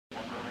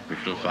We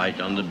shall fight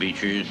on the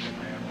beaches.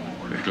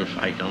 We shall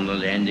fight on the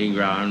landing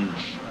grounds.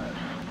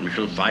 We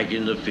shall fight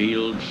in the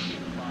fields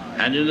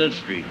and in the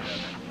streets.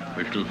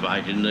 We shall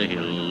fight in the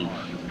hills.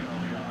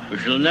 We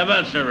shall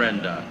never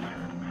surrender.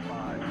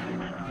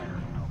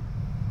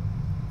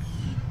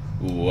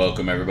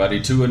 Welcome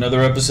everybody to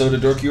another episode of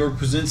Dorky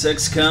presents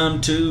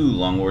Xcom 2,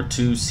 Long War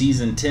 2,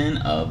 Season 10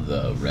 of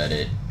the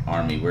Reddit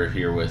Army. We're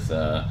here with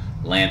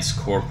Lance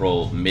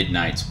Corporal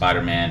Midnight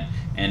Spider-Man,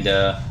 and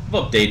I've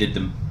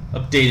updated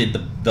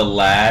the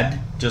lad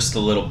just a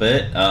little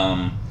bit.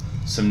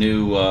 Some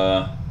new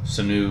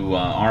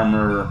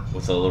armor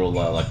with a little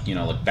like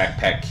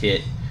backpack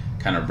kit,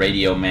 kind of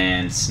radio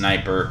man,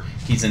 sniper.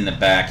 He's in the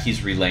back.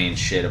 He's relaying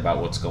shit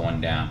about what's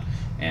going down,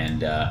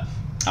 and I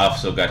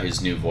also got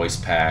his new voice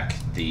pack,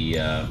 the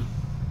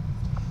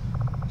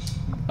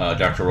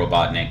Dr.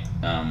 Robotnik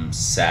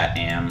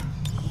Sat-Am,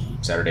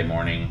 Saturday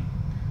morning,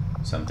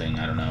 something.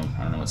 I don't know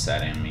what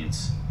Sat-Am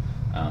means,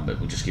 but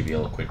we'll just give you a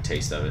little quick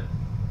taste of it.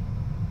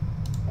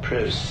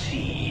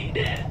 Proceed.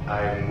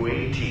 I'm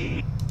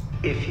waiting.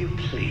 If you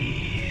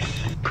please.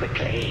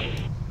 Quickly.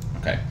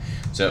 Okay,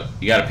 so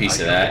you got a piece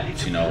of that,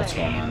 so you know what's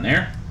going on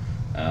there.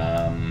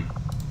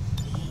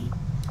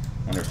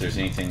 Wonder if there's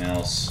anything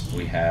else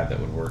we have that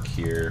would work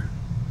here.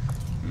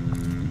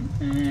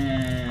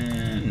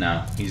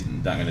 No, he's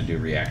not going to do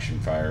reaction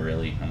fire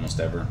really, almost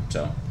ever,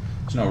 so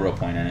there's no real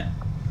point in it.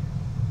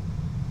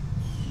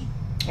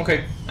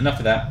 Okay, enough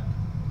of that.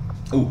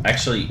 Oh,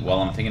 actually, while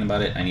I'm thinking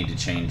about it, I need to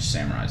change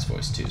Samurai's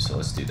voice too, so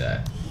let's do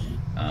that.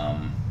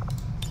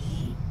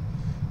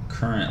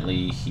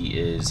 Currently, he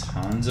is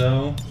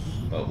Hanzo,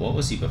 but what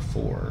was he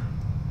before?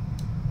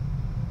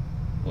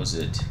 Was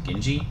it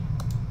Genji?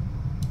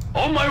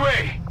 On my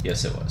way!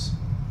 Yes, it was.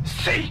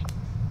 See?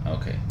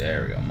 Okay,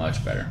 there we go.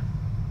 Much better.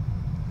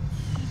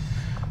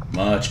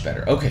 Much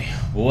better. Okay,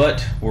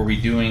 what were we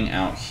doing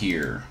out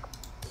here?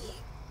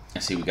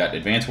 Let's see, we got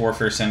Advanced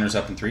Warfare Centers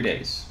up in 3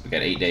 days. We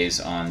got 8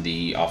 days on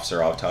the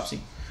Officer Autopsy.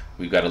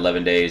 We've got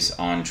 11 days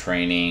on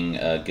training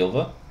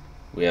Gilva.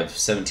 We have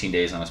 17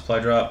 days on a supply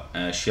drop.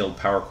 Shield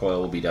Power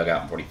Coil will be dug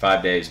out in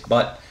 45 days,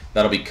 but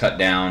that'll be cut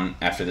down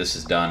after this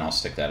is done. I'll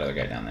stick that other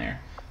guy down there.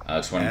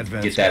 Just want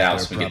to get that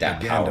out so we get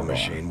that power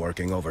machine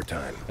working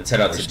overtime. Let's head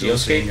out to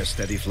Geoscape. A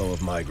steady flow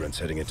of migrants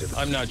heading into the...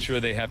 I'm not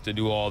sure they have to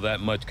do all that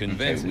much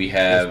convincing. Okay, we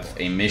have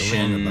a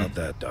mission about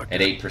that, Doctor.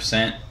 at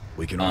 8%.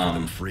 We can offer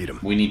them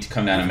freedom. We need to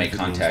come down and make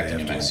contact in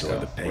New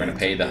Mexico. We're going to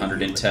pay the 100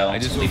 intel,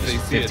 so leave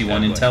us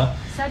 51 intel,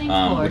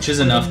 which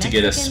is enough to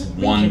get us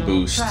one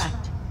boost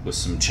with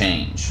some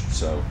change.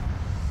 So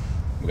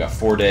we got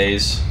 4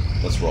 days.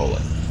 Let's roll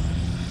it.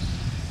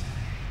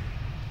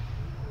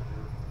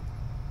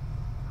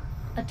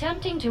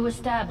 Attempting to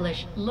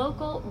establish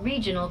local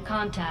regional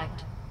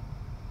contact.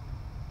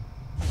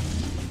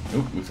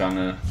 Oop, we found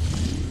a...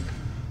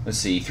 Let's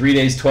see, 3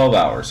 days, 12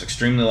 hours.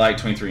 Extremely light,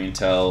 23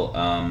 intel.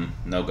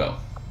 No go.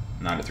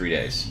 Not at 3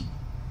 days.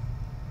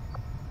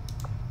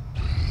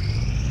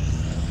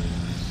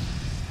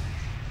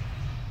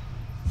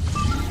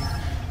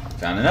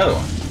 Found another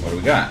one. What do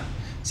we got?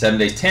 7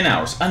 days, 10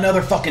 hours.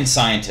 Another fucking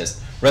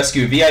scientist.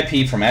 Rescue a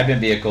VIP from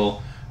Advent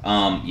vehicle.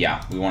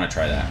 Yeah, we want to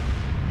try that.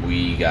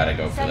 We gotta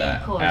go for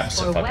that.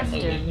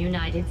 Abso-fucking-lutely. Western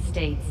United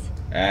States.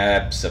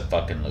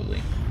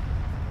 Abso-fucking-lutely.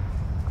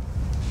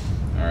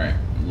 Alright,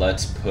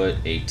 let's put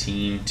a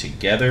team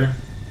together.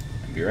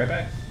 I'll be right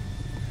back.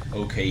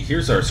 Okay,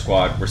 here's our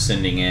squad we're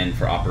sending in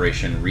for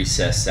Operation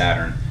Recess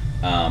Saturn.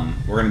 We're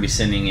going to be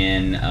sending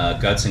in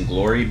Guts and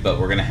Glory, but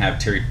we're going to have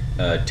Terry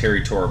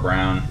Tora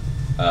Brown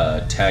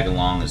tag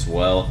along as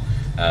well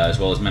as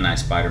Midnight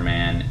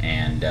Spider-Man,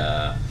 and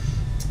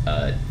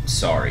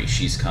Sorry,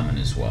 she's coming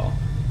as well.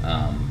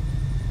 I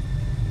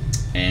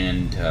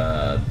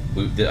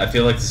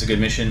feel like this is a good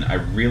mission. I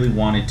really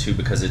wanted to,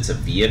 because it's a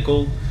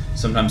vehicle,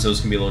 sometimes those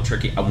can be a little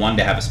tricky. I wanted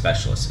to have a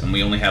specialist, and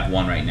we only have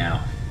one right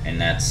now,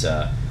 and that's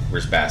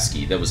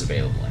Rzbasky. That was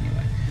available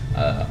anyway.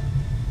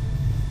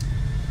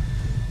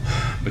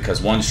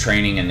 Because one's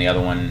training and the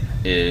other one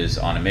is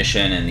on a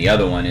mission, and the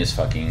other one is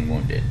fucking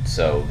wounded.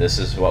 So this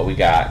is what we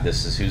got.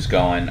 This is who's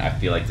going. I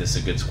feel like this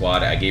is a good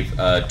squad. I gave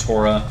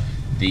Tora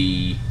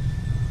the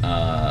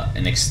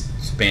an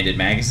expanded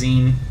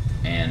magazine,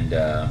 and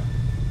I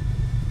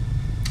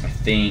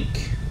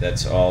think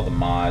that's all the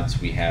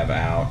mods we have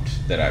out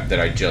that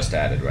I just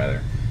added,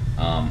 rather.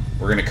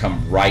 We're gonna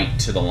come right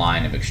to the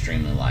line of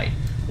extremely light.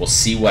 We'll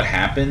see what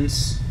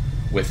happens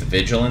with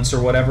vigilance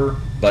or whatever,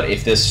 but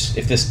if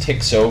this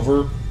ticks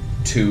over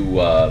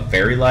to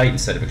very light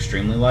instead of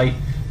extremely light,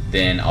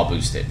 then I'll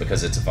boost it,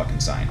 because it's a fucking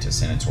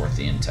scientist and it's worth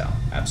the intel.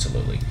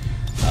 Absolutely.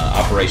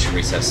 Operation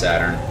Recess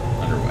Saturn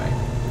underway.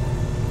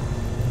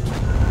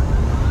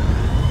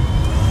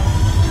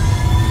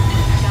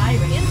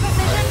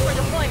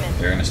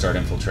 They're going to start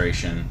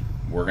infiltration.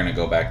 We're going to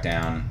go back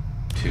down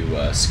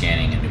to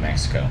scanning in New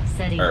Mexico.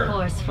 Setting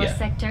course for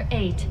Sector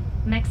 8,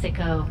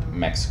 Mexico.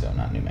 Mexico,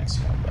 not New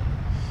Mexico, but...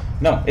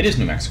 No, it is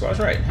New Mexico. I was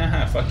right.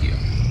 Haha, fuck you.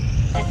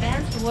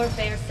 Advanced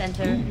Warfare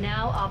Center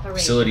now operational.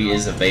 Facility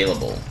is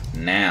available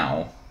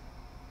now.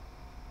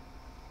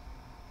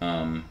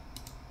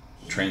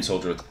 train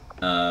soldier with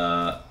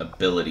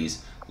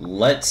abilities.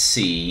 Let's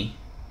see.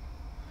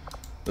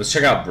 Let's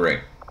check out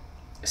Brick.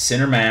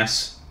 Center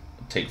mass,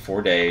 take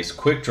 4 days.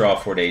 Quick draw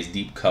 4 days.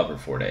 Deep cover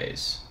 4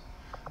 days.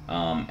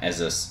 As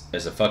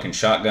a fucking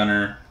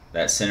shotgunner,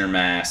 that center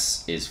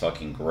mass is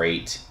fucking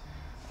great.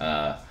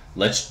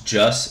 Let's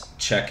just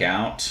check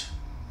out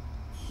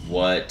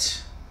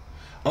what.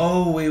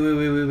 Oh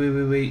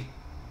wait.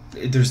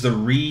 There's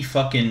the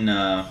fucking.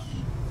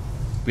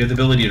 We have the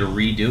ability to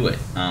redo it.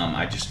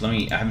 I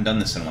haven't done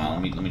this in a while.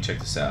 Let me check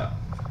this out.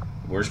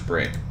 Where's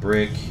Brick?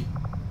 Brick.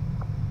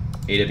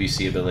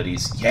 AWC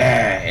abilities.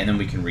 Yeah, and then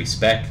we can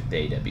respec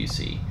the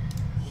AWC.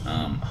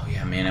 Oh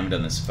yeah, man, I haven't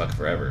done this fuck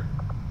forever.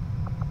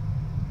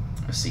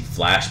 Let's see,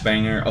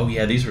 Flashbanger. Oh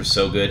yeah, these were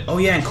so good. Oh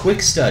yeah, and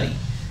Quick Study.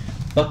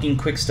 Fucking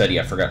Quick Study.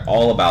 I forgot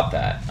all about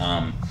that.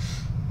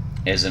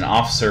 As an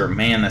officer,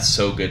 man, that's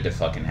so good to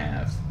fucking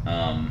have.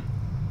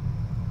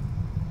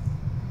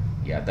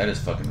 Yeah, that is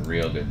fucking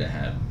real good to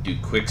have. Do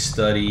Quick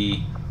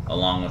Study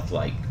along with,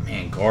 like,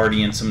 man,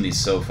 Guardian. Some of these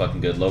so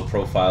fucking good. Low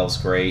Profile's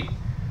great.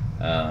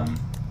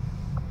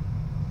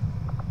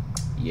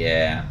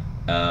 Yeah.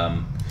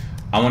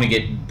 I want to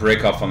get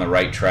Brick off on the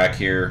right track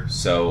here,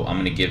 so I'm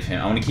going to give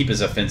him. I want to keep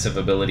his offensive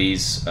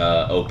abilities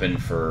open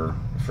for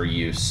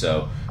use.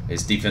 So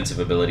his defensive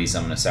abilities,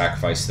 I'm going to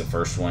sacrifice the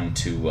first one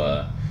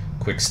to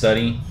Quick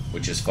Study,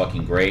 which is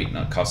fucking great. And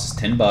it costs us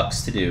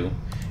 $10 to do,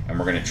 and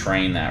we're going to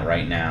train that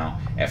right now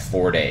at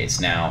 4 days.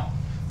 Now,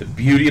 the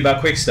beauty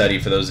about Quick Study,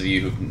 for those of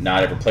you who've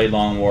not ever played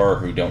Long War or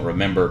who don't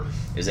remember,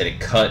 is that it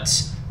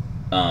cuts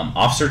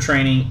officer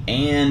training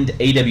and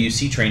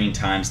AWC training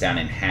times down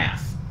in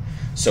half.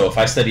 So if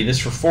I study this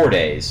for 4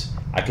 days,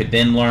 I could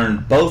then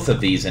learn both of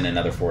these in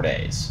another 4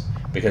 days,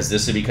 because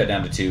this would be cut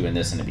down to 2 and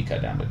this would be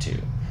cut down to 2.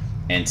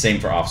 And same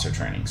for officer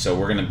training. So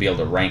we're going to be able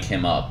to rank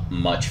him up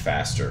much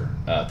faster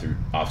through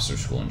officer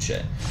school and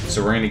shit.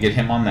 So we're going to get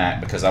him on that,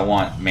 because I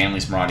want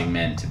Manly's Marauding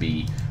Men to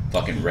be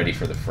fucking ready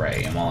for the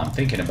fray. And while I'm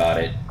thinking about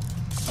it,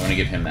 I want to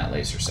give him that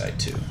laser sight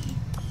too.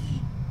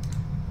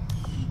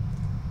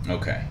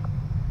 Okay.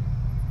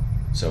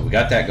 So we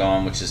got that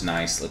going, which is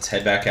nice. Let's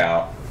head back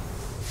out.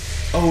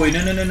 Oh, wait,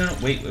 no.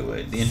 Wait.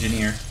 The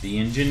engineer.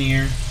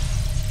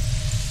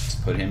 Let's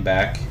put him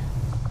back.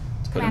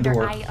 Let's put him to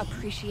work. I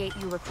appreciate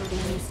you recruiting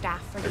new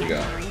staff for the There we go.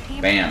 engineering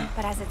team. Bam.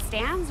 But as it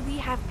stands, we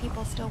have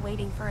people still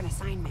waiting for an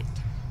assignment.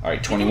 All right,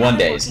 Maybe 21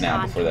 they're days working now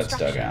on before that's dug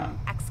construction, out.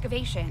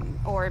 Excavation,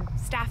 or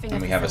staffing.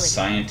 And we have a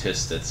facility.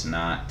 scientist that's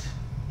not.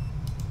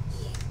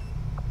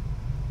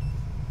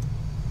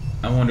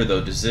 I wonder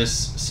though, does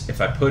this,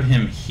 if I put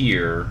him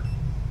here,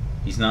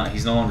 he's no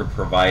longer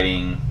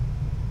providing.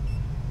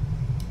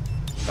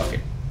 Fuck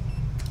it.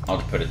 I'll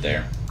just put it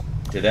there.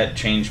 Did that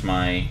change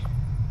my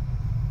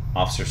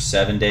officer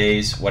 7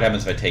 days? What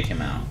happens if I take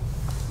him out?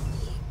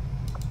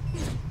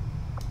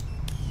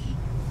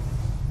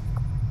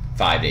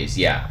 5 days,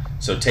 yeah.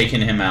 So taking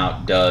him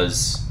out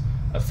does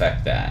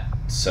affect that.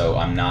 So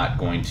I'm not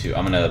going to.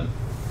 I'm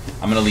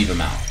gonna leave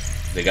him out.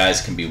 The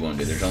guys can be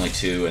wounded. There's only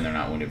 2, and they're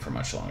not wounded for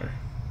much longer.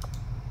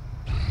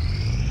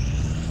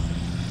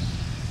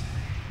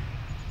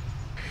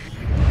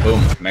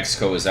 Boom.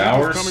 Mexico is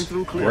ours.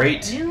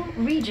 Great. New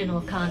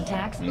regional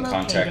contacts We can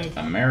located. contact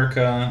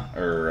America,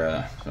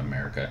 or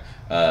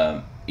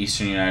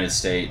Eastern United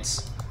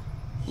States.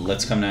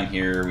 Let's come down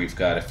here. We've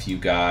got a few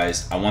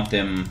guys. I want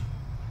them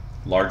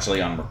largely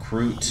on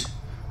recruit.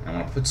 I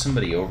want to put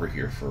somebody over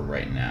here for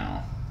right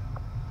now.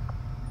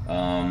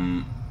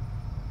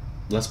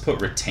 Let's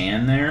put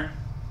Rattan there.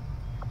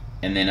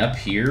 And then up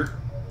here,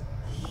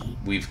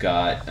 we've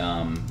got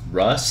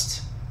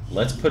Rust.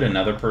 Let's put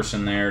another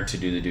person there to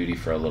do the duty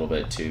for a little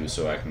bit too,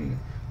 so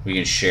we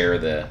can share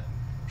the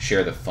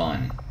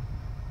fun.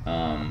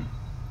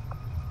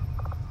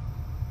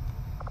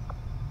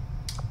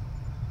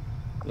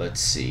 Let's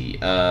see.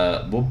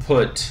 Let's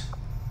put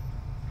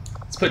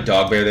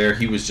Dogbear there.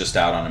 He was just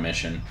out on a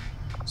mission,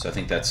 so I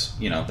think that's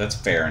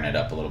fairing it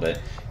up a little bit.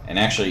 And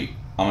actually,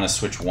 I'm gonna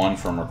switch one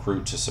from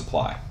recruit to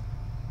supply,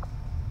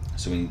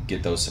 so we can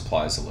get those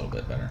supplies a little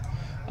bit better.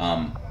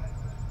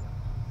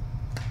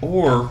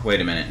 Or,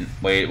 wait a minute.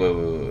 Wait.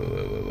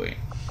 Do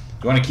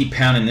I want to keep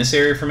pounding this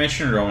area for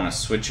mission, or do I want to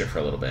switch it for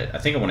a little bit? I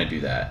think I want to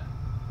do that.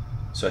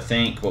 So I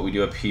think what we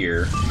do up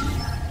here...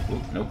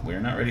 Oop, nope,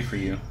 we're not ready for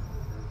you.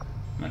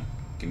 Come on,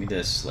 give me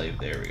this slave.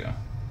 There we go.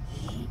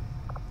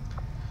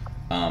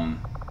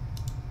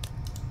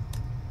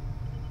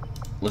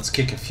 Let's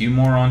kick a few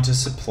more onto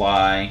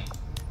supply.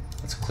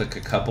 Let's click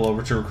a couple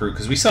over to recruit,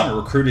 because we still haven't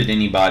recruited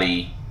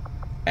anybody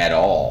at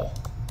all.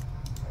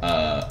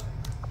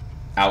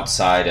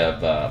 Outside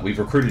of, we've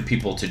recruited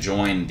people to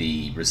join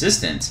the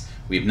resistance.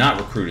 We have not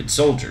recruited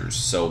soldiers,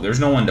 so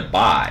there's no one to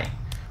buy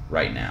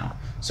right now.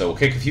 So we'll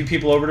kick a few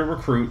people over to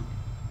recruit,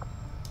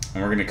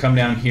 and we're going to come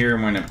down here,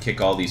 and we're going to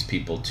kick all these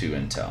people to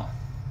intel.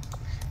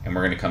 And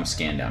we're going to come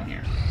scan down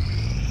here.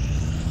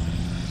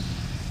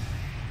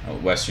 Oh,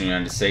 Western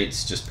United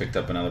States just picked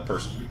up another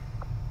person.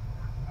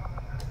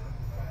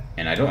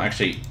 And I don't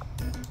actually...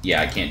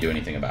 Yeah, I can't do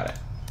anything about it.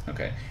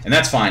 Okay. And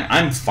that's fine.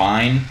 I'm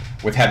fine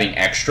with having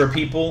extra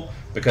people,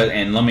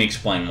 and let me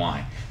explain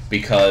why.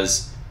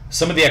 Because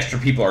some of the extra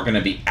people are going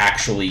to be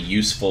actually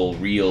useful,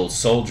 real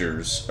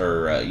soldiers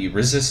or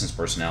resistance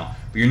personnel,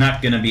 but you're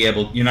not going to be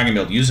able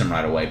to use them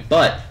right away.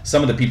 But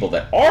some of the people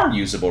that are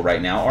usable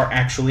right now are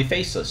actually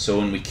faceless. So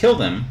when we kill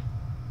them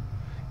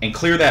and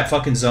clear that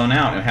fucking zone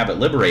out and have it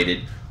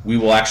liberated, we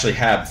will actually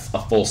have a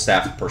full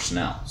staff of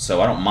personnel.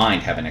 So I don't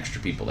mind having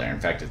extra people there. In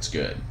fact, it's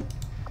good.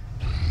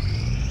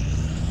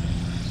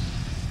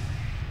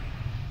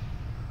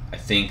 I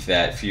think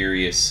that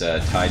Furious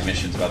Tide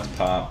mission's about to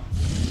pop.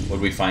 What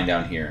do we find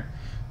down here?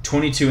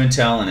 22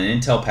 intel and an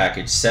intel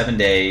package, 7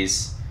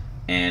 days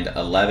and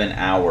 11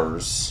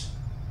 hours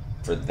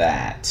for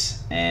that.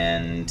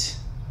 And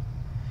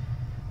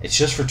it's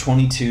just for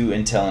 22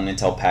 intel and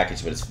intel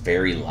package, but it's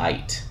very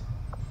light.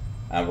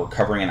 We're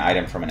covering an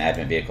item from an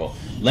admin vehicle.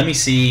 Let me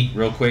see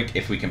real quick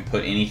if we can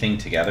put anything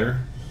together.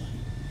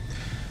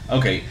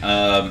 Okay,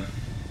 I'm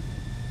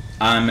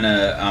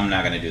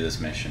not gonna do this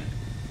mission.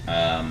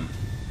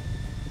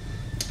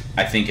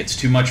 I think it's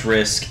too much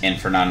risk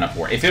and for not enough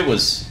work. If it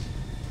was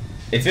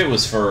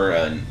for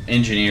an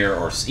engineer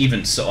or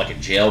even so like a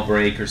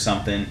jailbreak or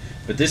something,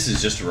 but this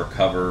is just to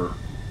recover.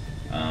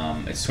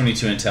 It's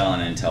 22 intel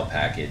and an intel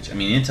package. I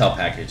mean, intel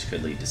package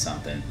could lead to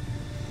something.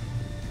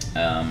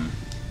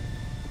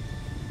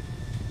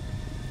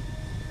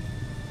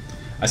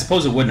 I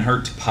suppose it wouldn't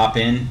hurt to pop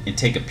in and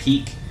take a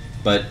peek,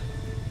 but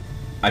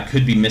I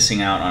could be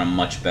missing out on a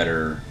much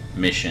better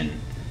mission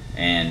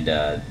and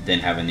then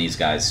having these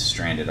guys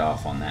stranded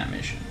off on that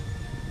mission.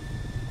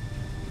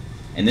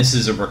 And this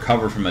is a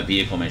recover from a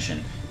vehicle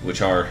mission,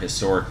 which are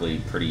historically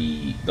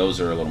pretty,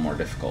 those are a little more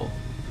difficult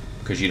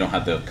because you don't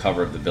have the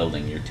cover of the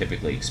building. You're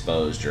typically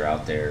exposed, you're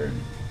out there,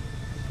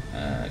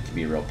 and it can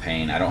be a real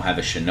pain. I don't have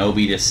a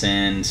shinobi to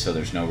send, so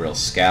there's no real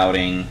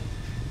scouting.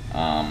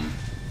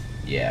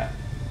 Yeah.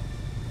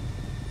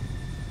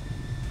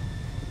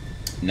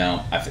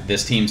 No,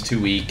 this team's too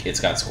weak. It's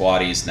got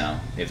squaddies. No.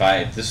 If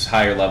this was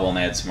higher level and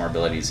they had some more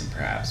abilities, then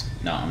perhaps.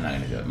 No, I'm not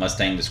going to do it.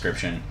 Mustang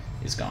description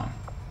is gone.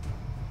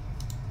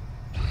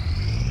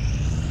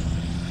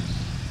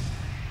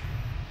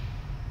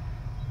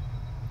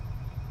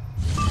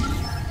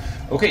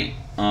 Okay.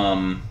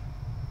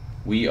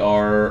 We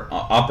are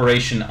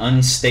Operation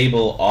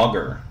Unstable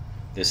Auger.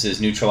 This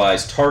is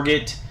neutralize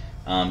target.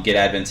 Get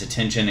admin's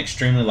attention.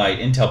 Extremely light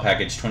intel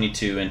package.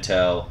 22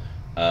 intel.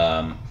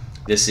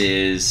 This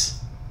is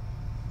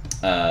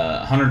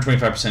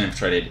 125%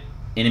 infiltrated.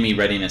 Enemy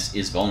readiness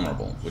is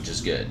vulnerable, which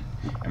is good.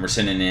 And we're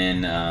sending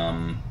in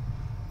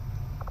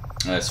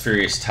it's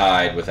Furious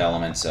Tide with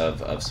elements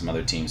of some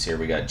other teams here.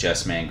 We got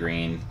Jess Man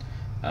Green,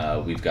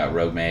 we've got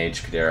Rogue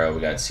Mage, Cadero,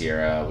 we got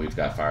Sierra, we've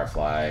got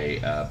Firefly,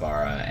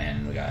 Barra,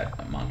 and we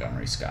got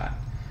Montgomery Scott.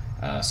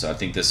 So I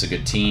think this is a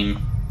good team,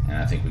 and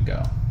I think we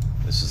go.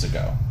 This is a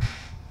go.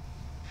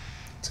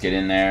 Let's get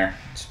in there.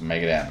 Let's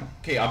make it happen.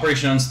 Okay,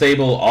 Operation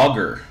Unstable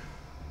Auger.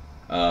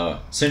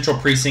 Central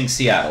Precinct,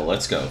 Seattle.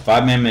 Let's go.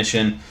 5-man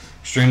mission.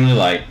 Extremely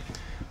light.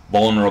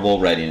 Vulnerable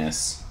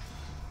readiness.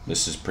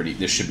 This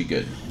should be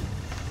good.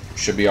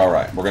 Should be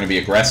alright. We're going to be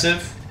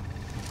aggressive.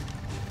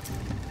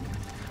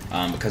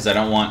 Because I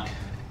don't want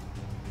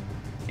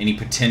any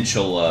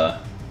potential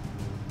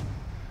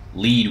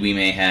lead we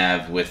may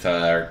have with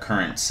our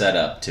current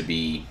setup to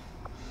be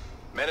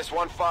Menace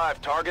 1-5,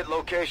 target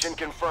location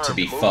confirmed. To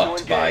be Move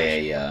fucked to by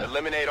a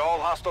eliminate all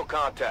hostile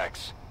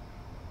contacts.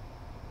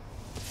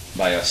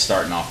 by us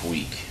starting off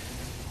weak.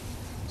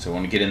 So I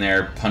want to get in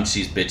there, punch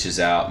these bitches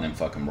out, and then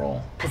fucking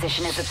roll.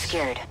 Position is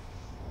obscured.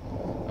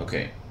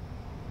 Okay.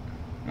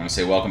 I want to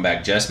say welcome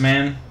back, Jess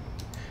Man.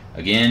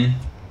 Again,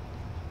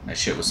 that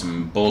shit was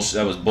some bullshit.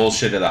 That was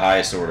bullshit of the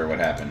highest order. What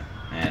happened?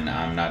 And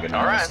I'm not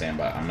gonna stand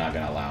by. I'm not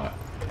gonna allow it.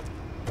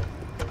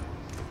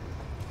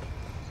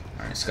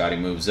 All right, Scotty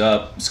moves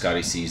up.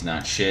 Scotty sees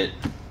not shit.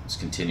 Let's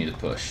continue to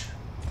push.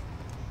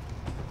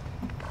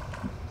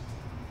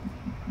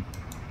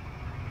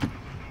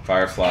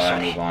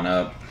 Firefly, move on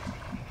up.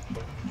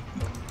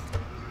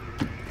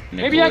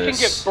 Maybe I can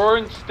Nicholas, get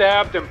burned,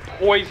 stabbed, and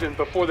poisoned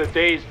before the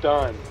day's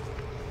done.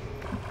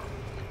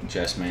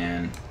 Chess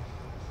Man,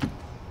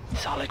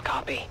 Solid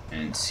copy.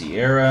 and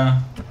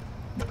Sierra.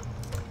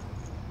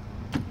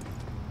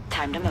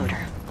 Time to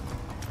motor.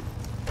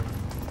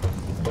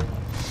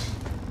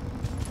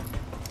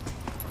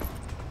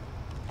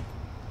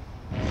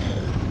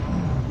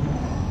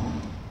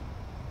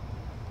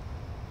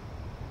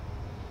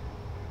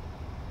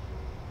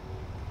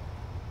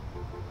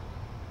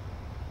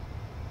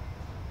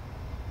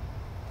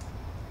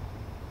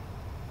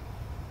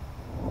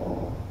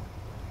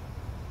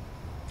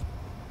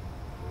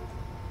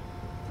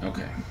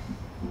 Okay.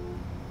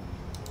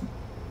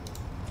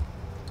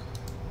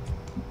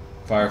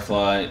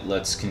 Firefly,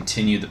 let's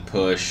continue the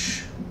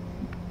push.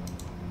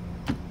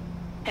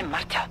 En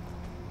marcha.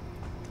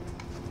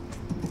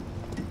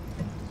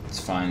 Let's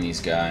find these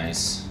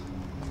guys.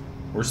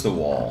 Where's the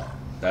wall?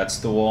 That's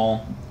the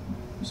wall.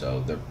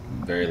 So they're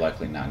very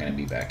likely not going to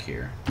be back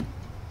here.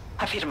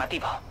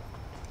 Afirmativo.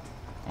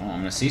 Oh, I'm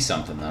going to see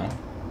something though.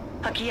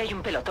 Aquí hay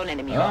un pelotón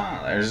enemigo.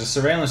 Ah, there's a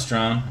surveillance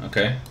drone.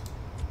 Okay.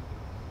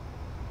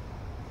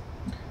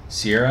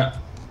 Sierra,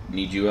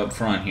 need you up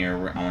front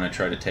here. I want to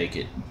try to take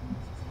it.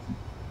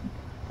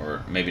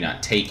 Or maybe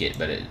not take it,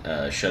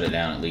 but shut it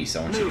down at least.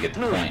 I want you to get the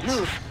points.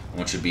 I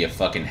want you to be a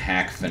fucking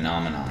hack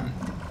phenomenon.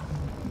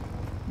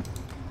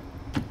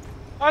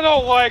 I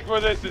don't like where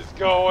this is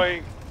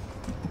going.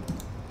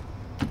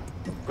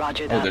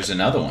 Roger that. Oh, there's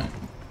another one.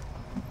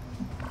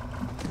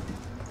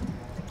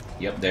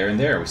 Yep, there and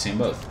there. We see them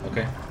both.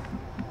 Okay.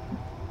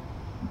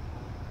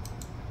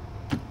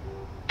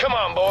 Come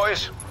on,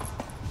 boys.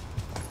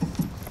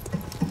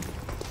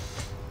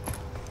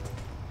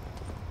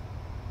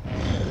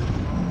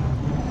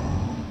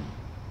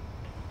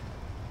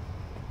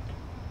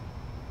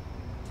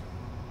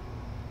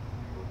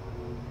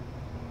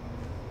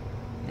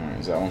 Alright,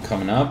 is that one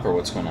coming up or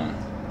what's going on?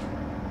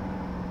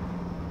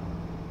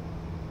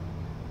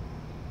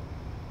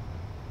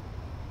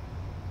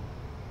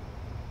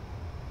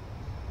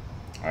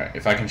 Alright,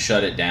 if I can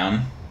shut it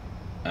down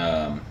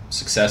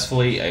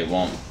successfully, it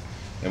won't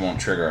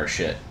trigger our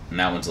shit. And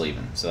that one's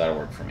leaving, so that'll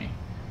work for me.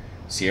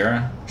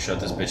 Sierra, shut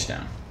this bitch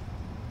down.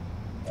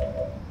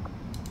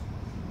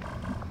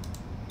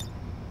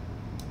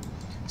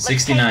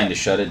 $69 to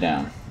shut it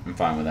down. I'm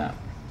fine with that.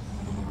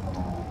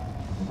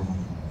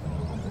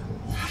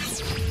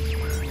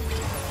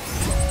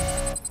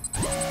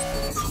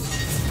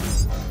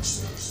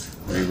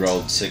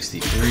 Rerolled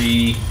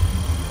 63.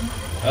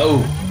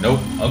 Oh, nope.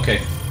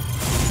 Okay.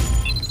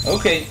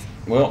 Okay.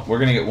 Well, we're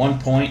gonna get 1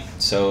 point,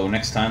 so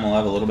next time we'll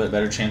have a little bit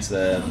better chance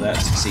of that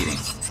succeeding.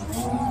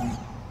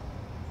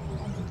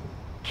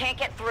 Can't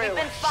get through. We've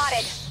been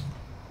spotted.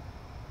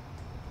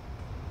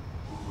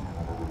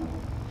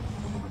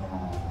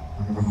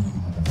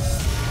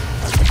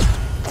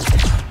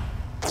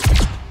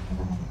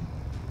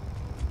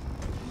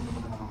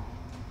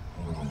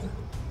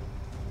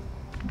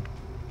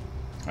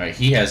 Alright,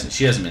 she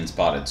hasn't been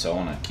spotted, so I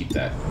wanna keep it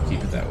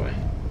that way.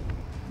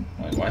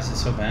 Like, why is it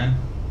so bad?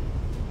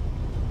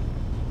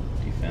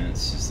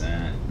 Defense is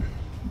that.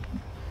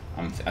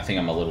 I think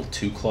I'm a little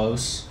too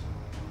close.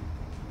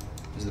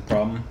 Is the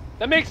problem?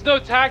 That makes no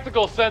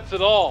tactical sense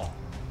at all.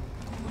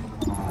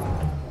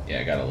 Yeah,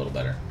 I got a little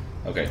better.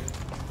 Okay,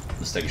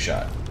 let's take a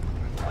shot.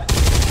 Oh, I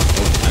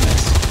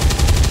missed.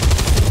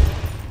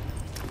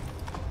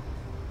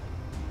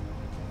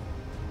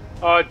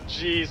 Oh,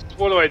 jeez.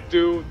 What do I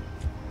do?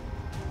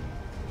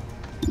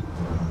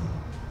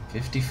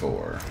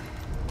 54.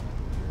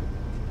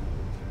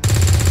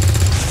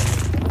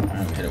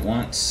 Alright, we hit it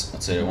once.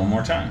 Let's hit it one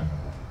more time.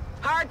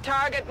 Hard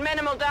target,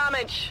 minimal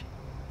damage.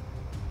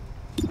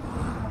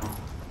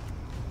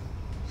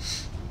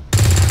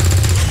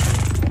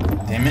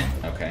 Damn it.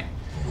 Okay.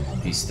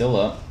 He's still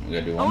up. We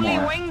gotta do one more.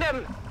 Only winged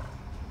him.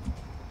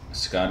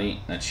 Scotty,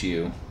 that's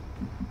you.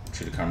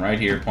 Should have come right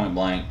here, point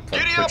blank.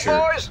 Giddy up,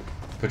 boys.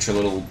 Put your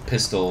little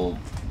pistol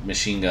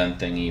machine gun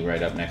thingy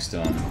right up next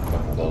to him.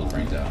 Fucking blow his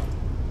brains out.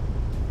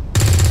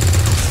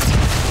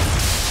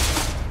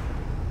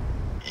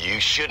 You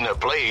shouldn't have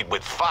played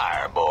with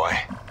fire, boy.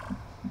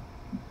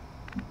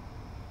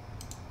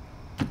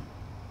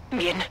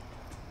 Bien.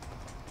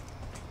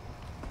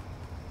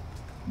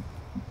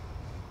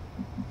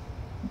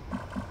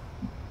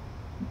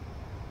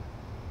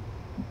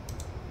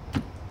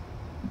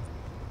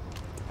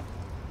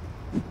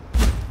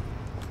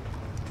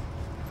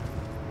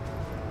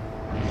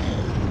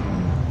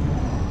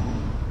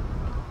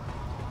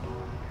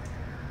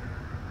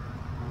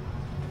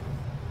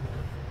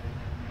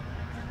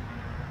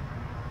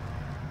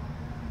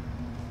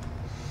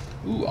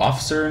 Ooh,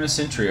 officer and a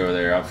sentry over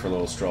there out for a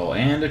little stroll.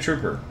 And a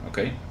trooper.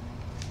 Okay.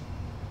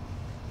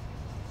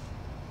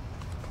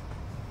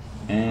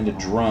 And a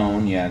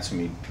drone. Yeah, it's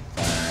going to be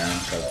flying around,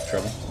 cause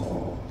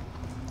trouble.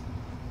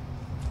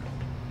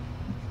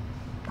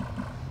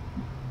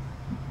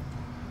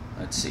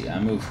 Let's see. I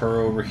move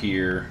her over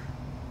here.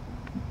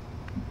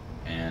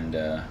 And,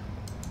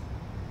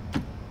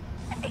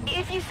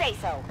 If you say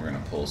so. we're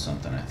going to pull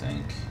something, I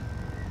think.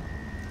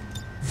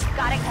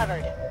 Got it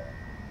covered.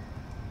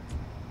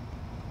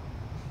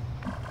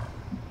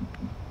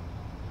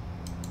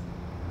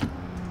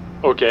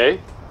 Okay.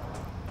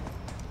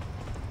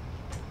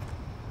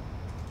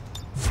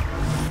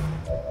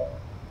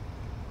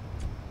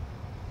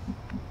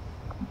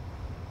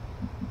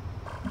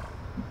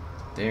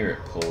 There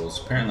it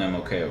pulls. Apparently I'm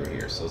okay over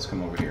here, so let's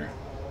come over here.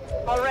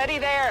 Already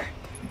there.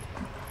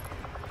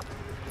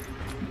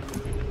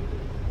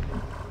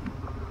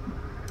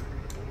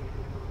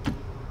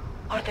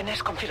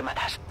 Órdenes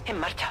confirmadas. En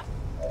marcha.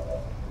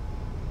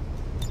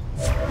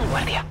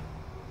 Guardia.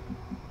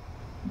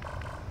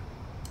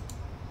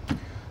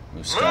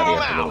 Move Scotty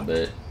up a little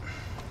bit.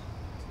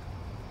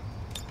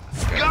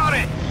 Got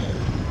it.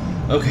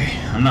 Okay,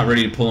 I'm not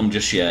ready to pull them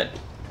just yet.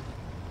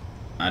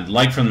 I'd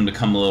like for them to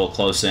come a little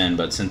close in,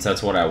 but since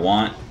that's what I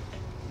want,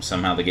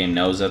 somehow the game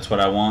knows that's what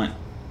I want,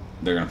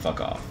 they're gonna fuck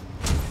off.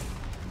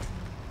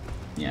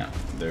 Yeah,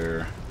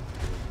 they're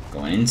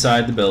going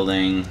inside the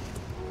building,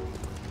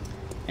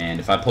 and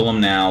if I pull them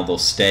now, they'll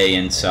stay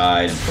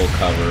inside and pull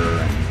cover,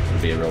 and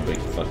it'll be a real big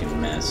fucking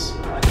mess.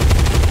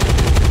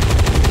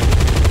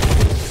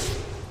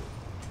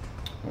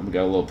 What are we we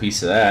got a little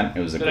piece of that.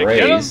 It was a Did I get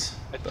him? graze.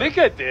 I think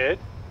I did.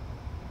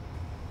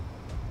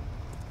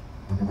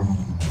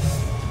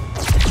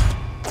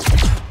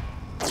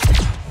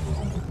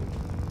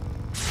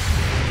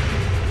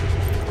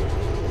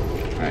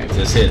 Alright, if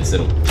this hits,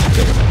 it'll kill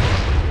it.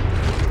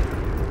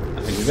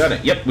 I think we got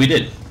it. Yep, we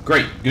did.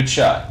 Great. Good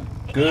shot.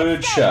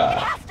 Good shot.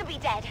 It has to be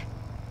dead.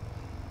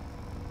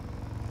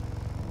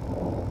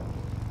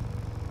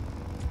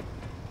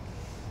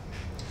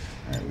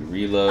 Alright,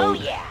 we reload.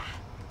 Oh yeah.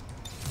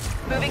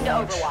 Moving to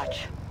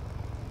Overwatch.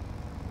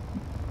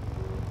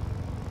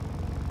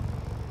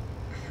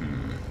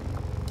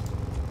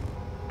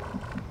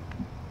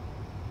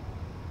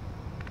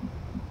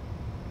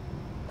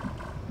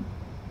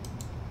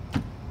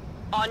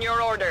 On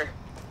your order.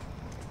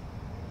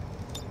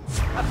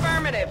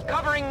 Affirmative.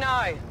 Covering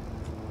now.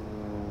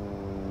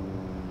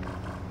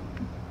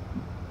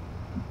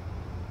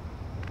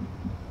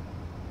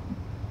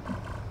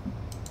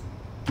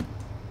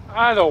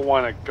 I don't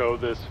want to go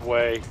this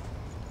way.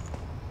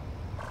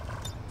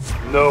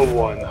 No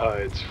one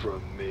hides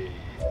from me.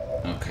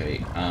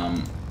 Okay,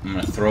 I'm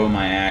gonna throw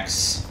my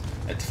axe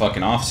at the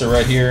fucking officer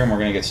right here, and we're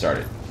gonna get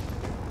started.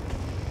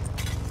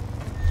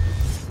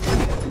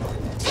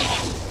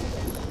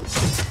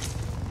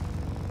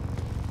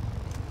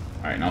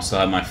 Alright, and I also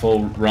have my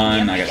full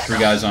run. I got 3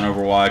 guys on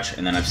Overwatch,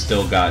 and then I've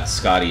still got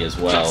Scotty as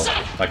well.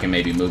 If I can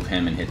maybe move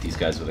him and hit these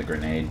guys with a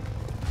grenade.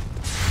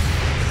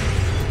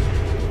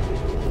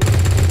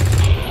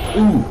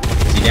 Ooh,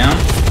 is he down?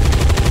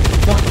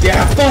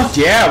 Fuck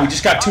yeah, we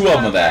just got 2 of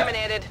them with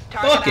that.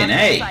 Fucking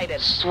A.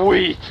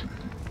 Sweet.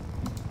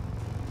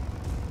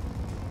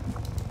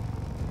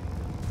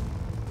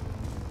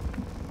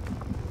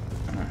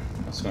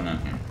 What's going on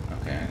here?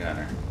 Okay, I got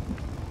her.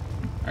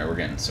 Alright, we're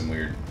getting some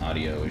weird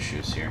audio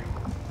issues here.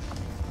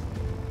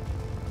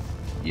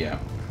 Yeah.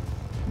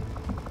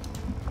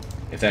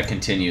 If that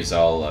continues,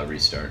 I'll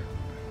restart.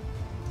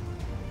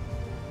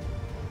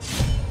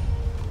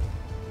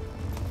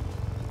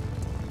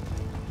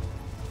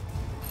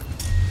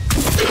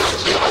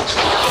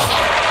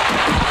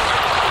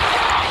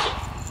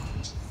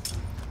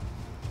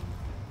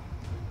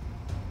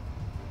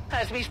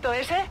 ¿Has visto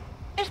ese?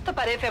 Esto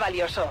parece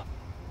valioso.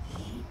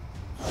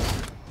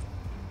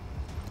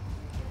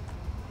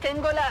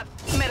 Tengo la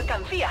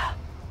mercancía.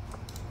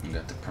 We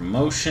got the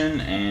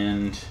promotion,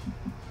 and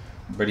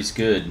everybody's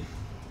good.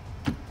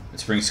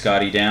 Let's bring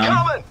Scotty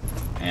down.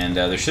 And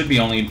there should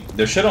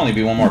only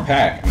be one more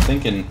pack. I'm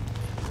thinking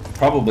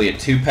probably a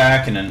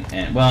 2-pack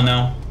and well,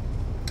 no,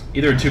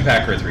 either a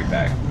 2-pack or a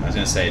 3-pack. I was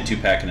gonna say a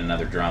 2-pack and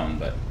another drone,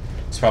 but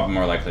it's probably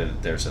more likely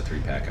that there's a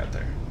 3-pack out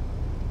there.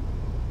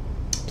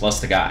 Plus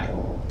the guy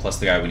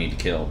we need to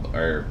kill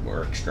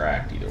or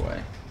extract, either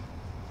way.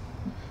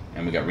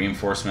 And we got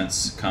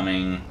reinforcements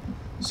coming,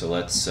 so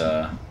let's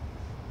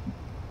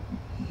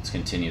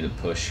continue the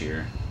push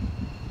here.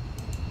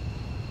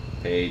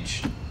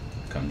 Page,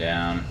 come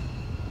down.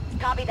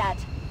 Copy that.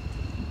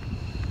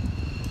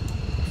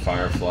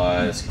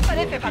 Fireflies, go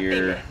over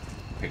here,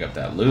 pick up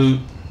that loot.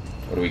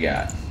 What do we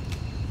got?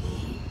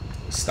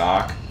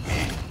 Stock.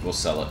 We'll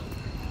sell it.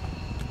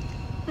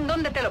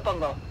 ¿Dónde te lo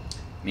pongo?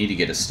 Need to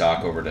get a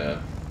stock over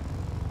to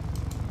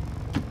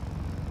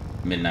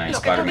Midnight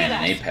Spider-Man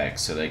and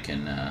Apex so they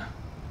can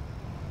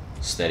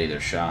steady their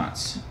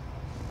shots.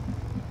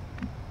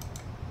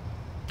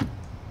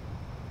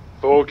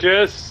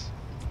 Focus.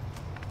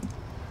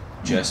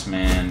 Jess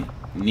Man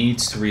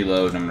needs to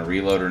reload, and I'm going to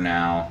reload her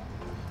now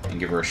and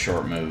give her a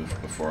short move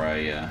before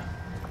I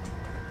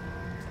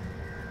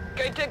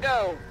Good to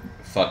go.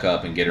 fuck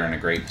up and get her in a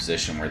great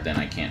position where then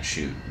I can't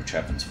shoot, which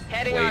happens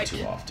way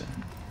too often.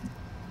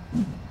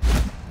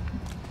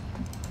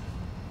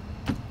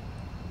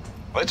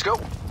 Let's go.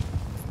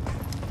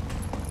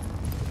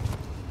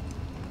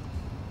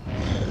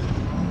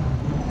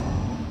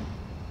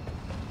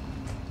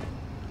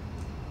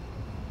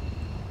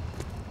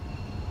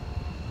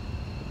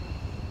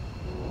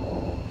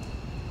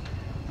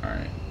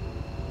 Alright.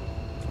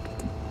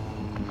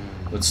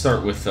 Let's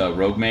start with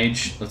Rogue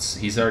Mage.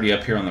 He's already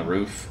up here on the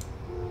roof.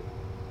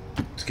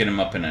 Let's get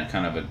him up in a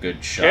kind of a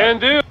good shot. Can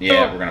do.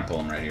 Yeah, we're gonna pull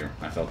him right here.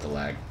 I felt the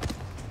lag.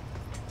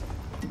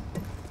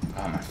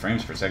 Oh, my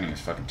frames per second is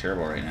fucking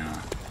terrible right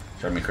now.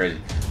 Driving me crazy.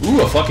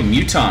 Ooh, a fucking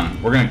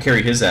Muton. We're gonna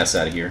carry his ass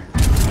out of here.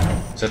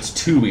 So that's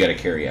 2 we gotta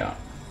carry out.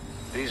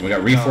 We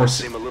got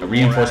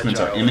reinforcements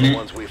are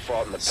imminent.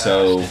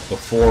 So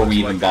before we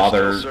even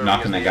bother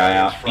knocking that guy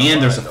out,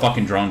 and there's a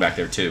fucking drone back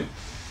there too.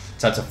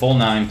 So that's a full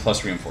 9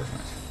 plus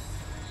reinforcements.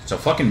 So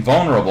fucking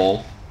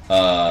vulnerable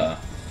on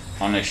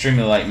an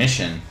extremely light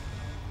mission.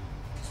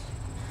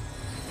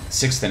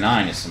 6 to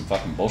 9 is some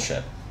fucking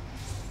bullshit.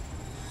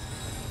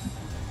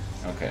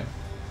 Okay.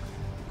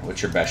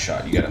 What's your best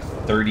shot? You got a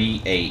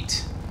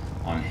 38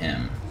 on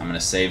him. I'm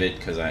gonna save it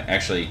because I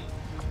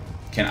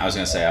was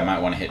gonna say I might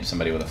want to hit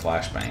somebody with a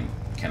flashbang.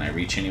 Can I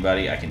reach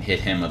anybody? I can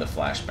hit him with a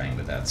flashbang,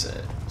 but that's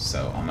it.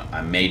 So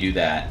I may do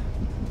that.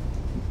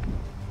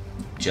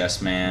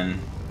 Jess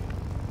Man,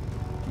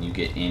 can you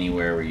get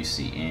anywhere where you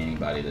see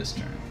anybody this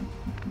turn?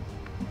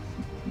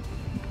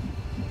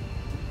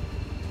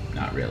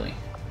 Not really.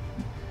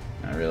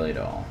 Not really at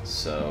all.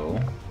 So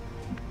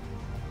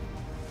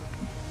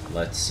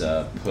let's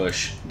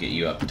push, get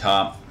you up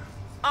top.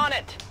 On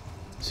it.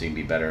 So you can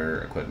be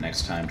better equipped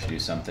next time to do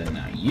something.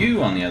 Now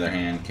you, on the other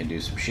hand, can do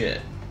some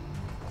shit.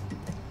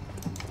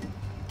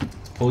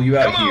 Let's pull you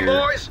out here.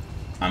 Boys.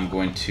 I'm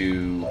going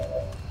to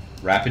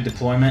rapid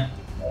deployment.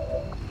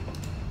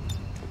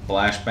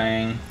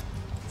 Flashbang.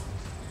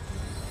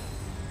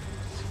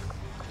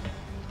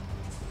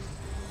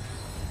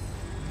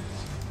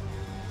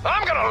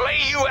 I'm gonna lay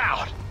you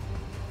out.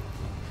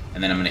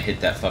 And then I'm gonna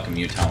hit that fucking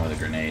muton with a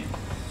grenade.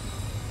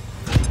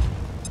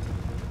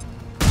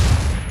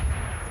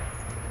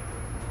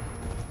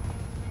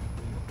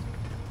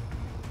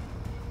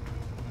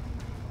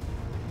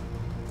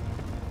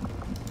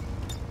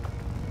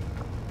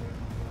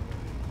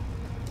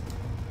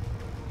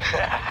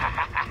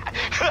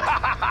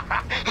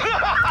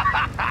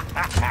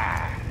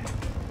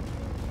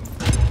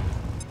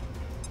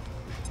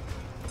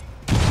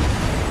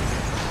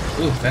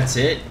 Ooh, that's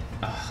it?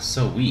 Oh,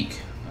 so weak.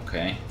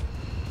 Okay.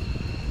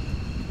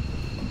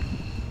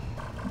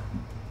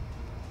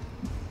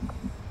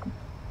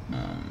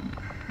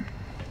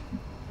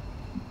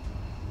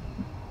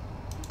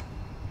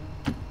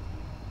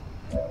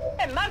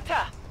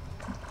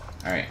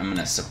 Alright, I'm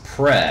gonna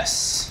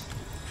suppress.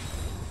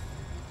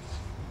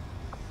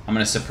 I'm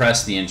gonna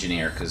suppress the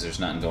engineer because there's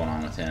nothing going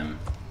on with him.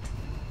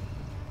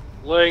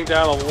 Laying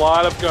down a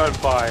lot of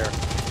gunfire.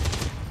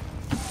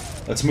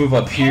 Let's move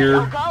up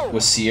here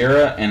with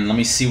Sierra and let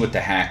me see what the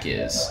hack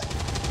is.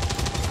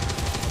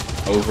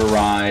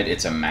 Override,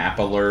 it's a map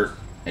alert.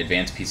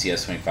 Advanced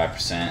PCS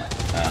 25%.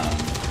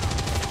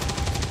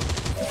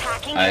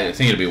 I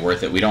think it'll be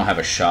worth it. We don't have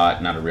a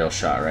shot, not a real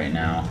shot right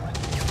now.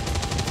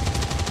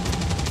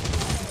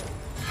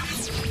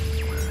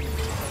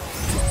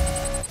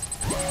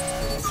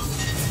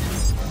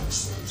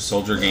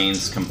 Soldier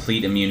gains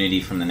complete immunity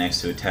from the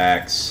next two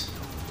attacks.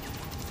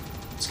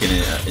 It's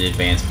gonna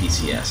advance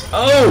PCS.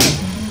 Oh!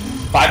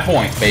 5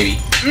 points, baby.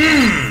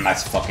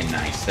 That's fucking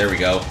nice. There we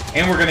go.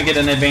 And we're gonna get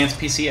an advanced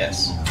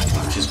PCS,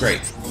 which is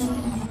great.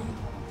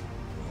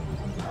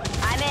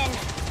 I'm in.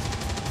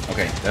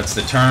 Okay, that's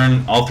the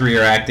turn. All three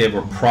are active.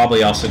 We're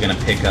probably also gonna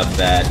pick up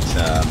that.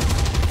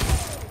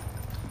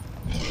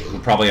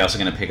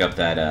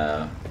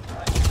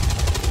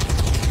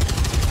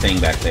 Thing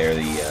back there,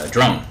 the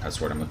drone. That's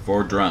what I'm looking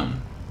for.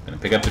 Drone. Gonna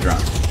pick up the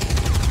drone.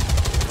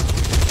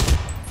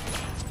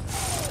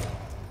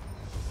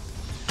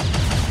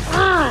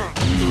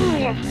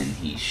 And then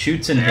he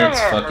shoots and hits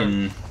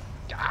fucking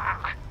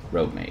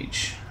Rogue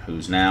Mage,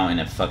 who's now in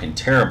a fucking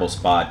terrible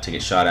spot to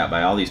get shot at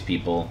by all these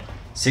people.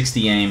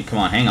 60 aim. Come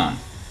on, hang on.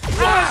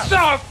 What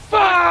the fuck?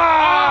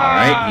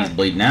 Alright, he's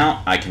bleeding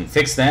out. I can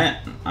fix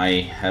that.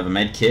 I have a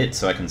med kit,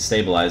 so I can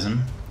stabilize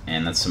him.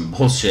 And that's some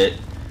bullshit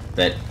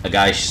that a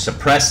guy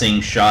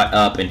suppressing shot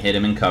up and hit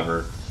him in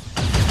cover.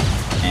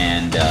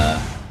 And,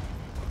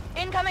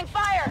 Incoming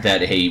fire.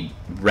 that a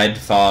red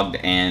fogged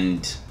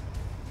and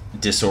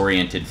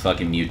disoriented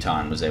fucking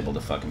muton was able to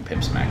fucking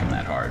pimp smack him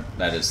that hard.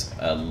 That is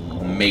a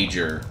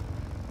major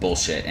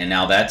bullshit. And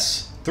now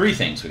that's 3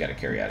 things we gotta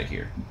carry out of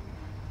here.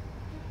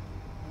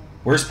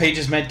 Where's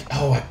Paige's med?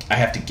 Oh, I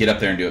have to get up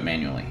there and do it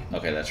manually.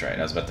 Okay, that's right.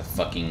 I was about to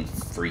fucking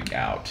freak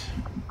out.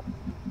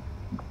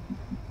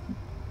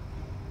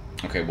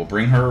 Okay, we'll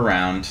bring her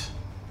around.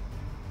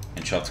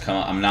 And she'll have to come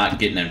up. I'm not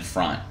getting in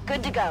front.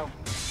 Good to go.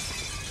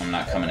 I'm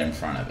not coming in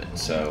front of it.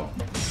 So,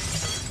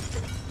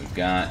 we've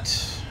got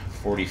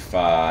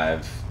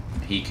 45.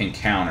 He can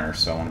counter,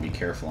 so I want to be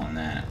careful on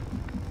that.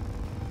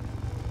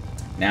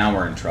 Now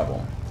we're in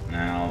trouble.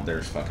 Now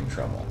there's fucking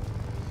trouble.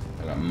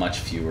 I've got much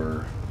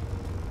fewer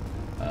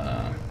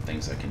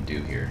things I can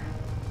do here.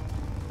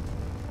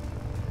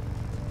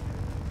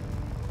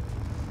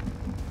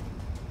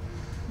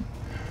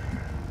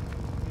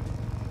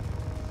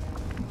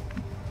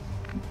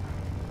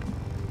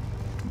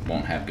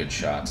 Won't have good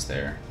shots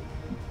there.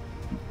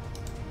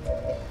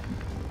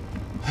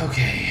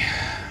 Okay.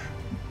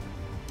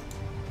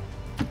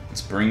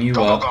 Let's bring you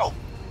up. Go.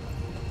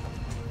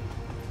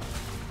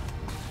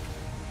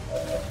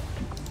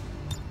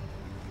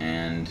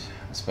 And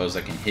I suppose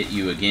I can hit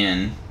you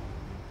again.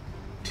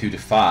 2 to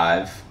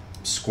 5.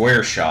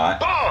 Square shot.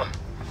 Bomb.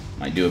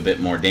 Might do a bit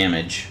more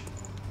damage.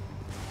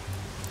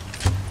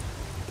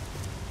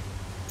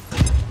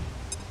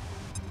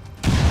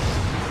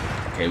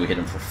 Okay, we hit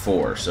him for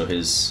 4, so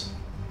his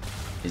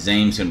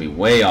aim's gonna be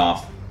way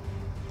off.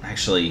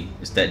 Actually,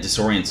 that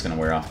disorient's gonna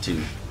wear off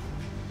too.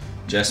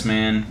 Jess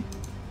Man,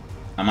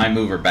 I might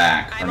move her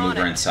back or move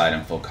her inside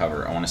in full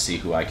cover. I want to see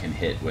who I can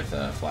hit with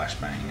a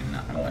flashbang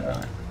and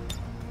whatnot.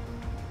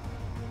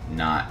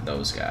 Not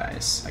those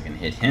guys. I can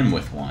hit him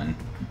with one,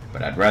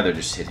 but I'd rather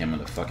just hit him with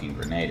a fucking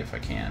grenade if I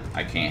can.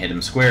 I can't hit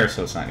him square,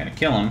 so it's not gonna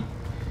kill him.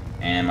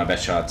 And my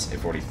best shot's a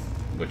 40,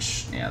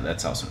 which, yeah,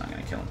 that's also not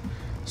gonna kill him.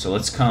 So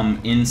let's come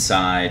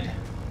inside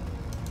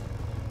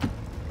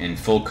in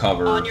full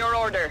cover. On your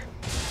order.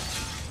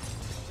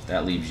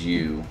 That leaves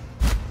you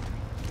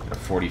at a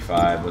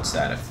 45. What's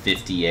that? A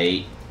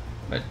 58.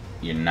 But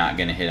you're not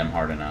gonna hit him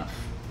hard enough.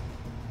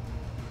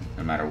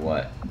 no matter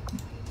what.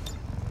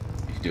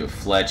 You can do a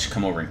Fletch,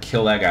 come over and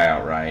kill that guy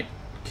outright.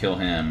 Kill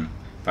him.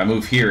 If I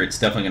move here, it's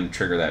definitely going to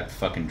trigger that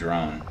fucking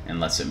drone,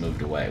 unless it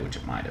moved away, which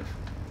it might have.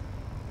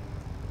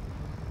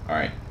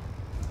 Alright.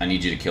 I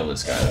need you to kill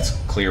this guy. Let's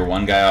clear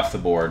one guy off the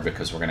board,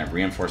 because we're going to have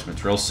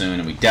reinforcements real soon,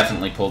 and we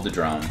definitely pulled the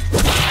drone.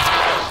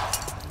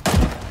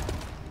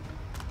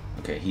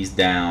 Okay, he's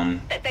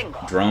down.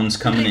 Drone's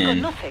coming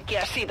in.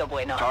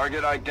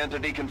 Target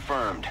identity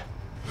confirmed.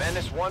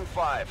 Menace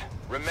 1-5.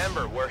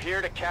 Remember, we're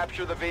here to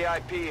capture the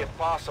VIP if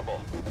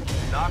possible.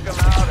 Knock them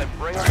out and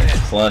bring them in.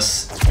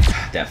 Plus,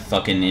 that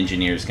fucking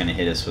engineer's gonna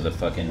hit us with a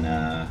fucking,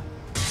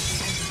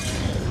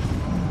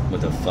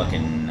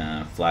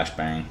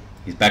 flashbang.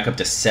 He's back up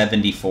to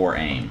 74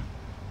 aim.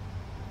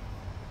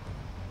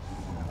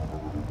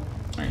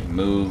 Alright, he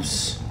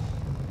moves.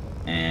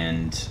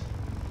 And...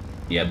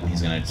 Yep,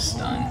 he's gonna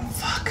stun.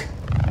 Fuck.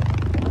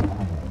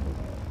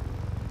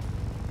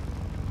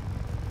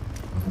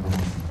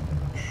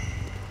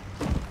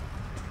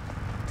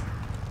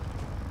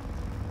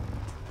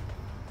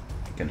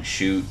 Gonna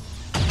shoot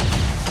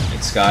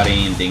at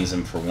Scotty and dings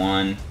him for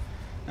 1.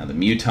 Now the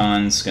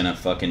Muton's gonna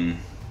fucking...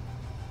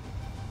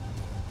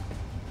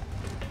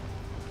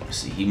 Let's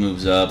see, he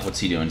moves up. What's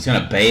he doing? He's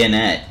gonna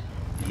bayonet.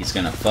 He's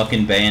gonna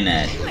fucking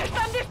bayonet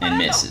and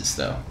misses,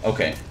 though.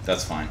 Okay,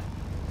 that's fine.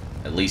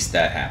 At least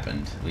that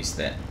happened. At least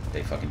that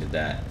they fucking did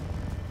that.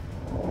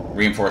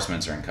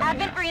 Reinforcements are incoming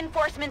now.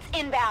 Reinforcements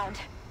inbound.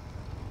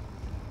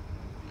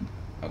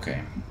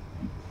 Okay.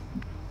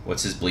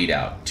 What's his bleed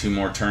out? 2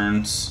 more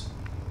turns.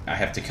 I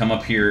have to come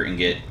up here and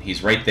get...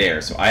 He's right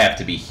there, so I have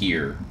to be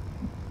here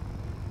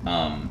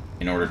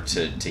in order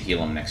to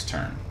heal him next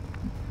turn.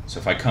 So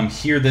if I come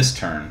here this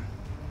turn,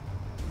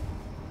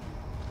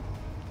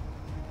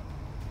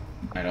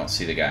 I don't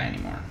see the guy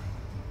anymore.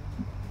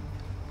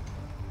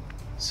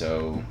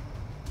 So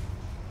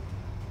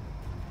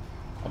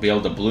I'll be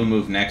able to blue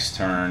move next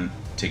turn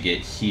to get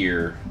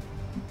here,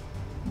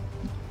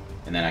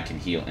 and then I can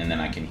heal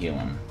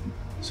him.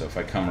 So if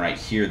I come right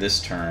here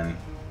this turn,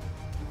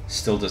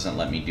 still doesn't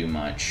let me do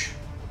much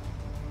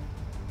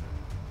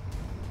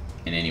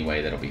in any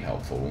way that'll be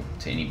helpful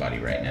to anybody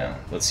right now.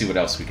 Let's see what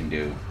else we can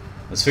do.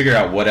 Let's figure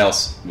out what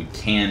else we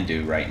can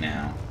do right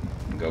now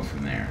and go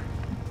from there.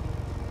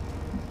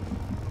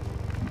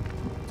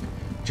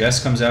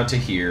 Jess comes out to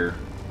here,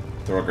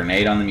 throw a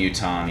grenade on the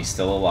Muton. He's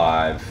still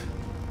alive.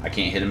 I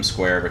can't hit him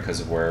square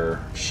because of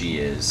where she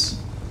is.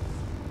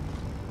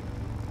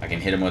 I can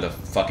hit him with a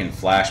fucking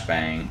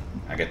flashbang.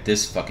 I got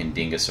this fucking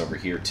dingus over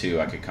here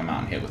too. I could come out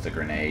and hit with a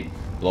grenade,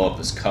 blow up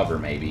his cover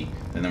maybe,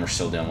 and then we're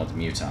still dealing with the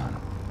Muton.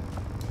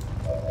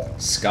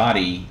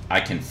 Scotty, I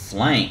can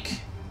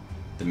flank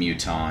the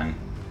Muton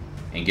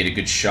and get a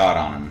good shot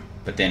on him,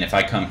 but then if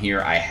I come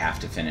here, I have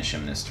to finish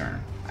him this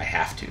turn. I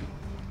have to.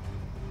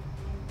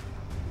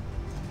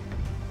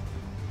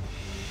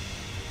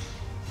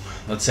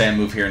 Let's say I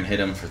move here and hit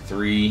him for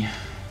 3.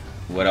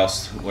 What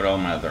else? What are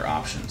my other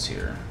options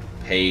here?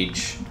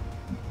 Page.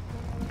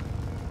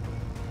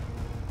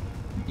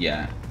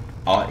 Yeah,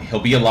 he'll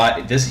be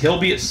alive.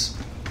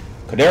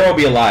 Cordero will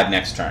be alive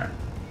next turn,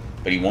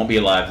 but he won't be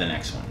alive the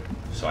next one.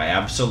 So I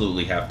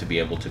absolutely have to be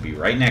able to be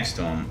right next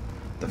to him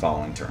the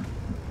following turn.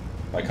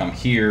 If I come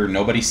here,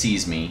 nobody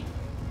sees me,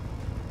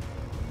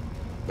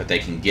 but they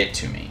can get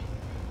to me.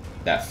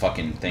 That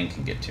fucking thing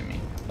can get to me.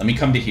 Let me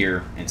come to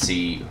here and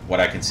see what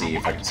I can see,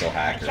 if I can still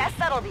hack or Guess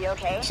that'll be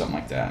okay. something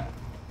like that.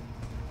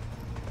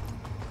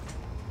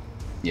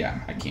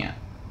 Yeah, I can't.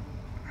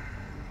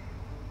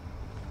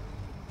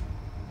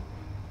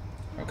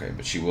 Okay,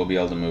 but she will be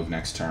able to move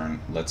next turn.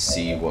 Let's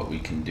see what we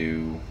can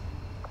do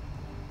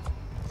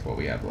with what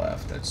we have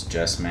left. That's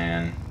Jess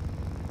Man.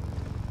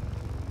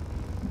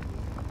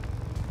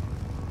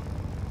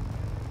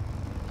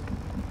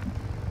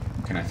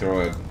 Can I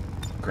throw a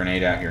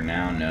grenade out here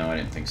now? No, I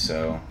didn't think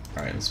so.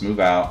 Alright, let's move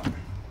out.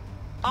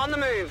 On the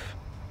move.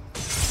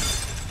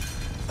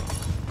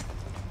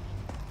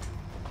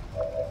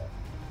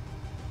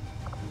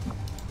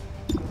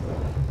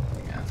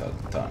 Yeah, I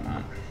thought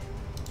not.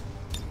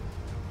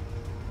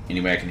 Any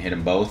way I can hit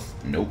them both?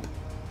 Nope.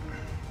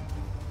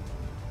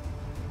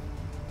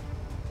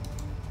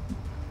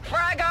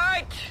 Frag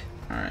out!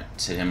 Alright,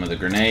 let's hit him with a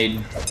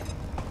grenade.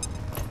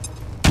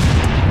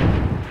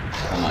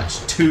 How much?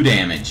 2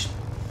 damage.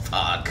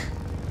 Fuck.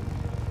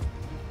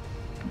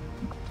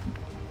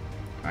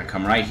 I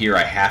come right here,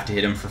 I have to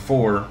hit him for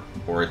 4,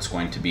 or it's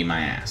going to be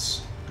my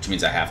ass. Which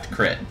means I have to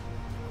crit.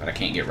 But I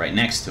can't get right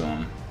next to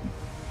him.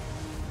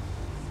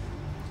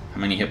 How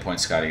many hit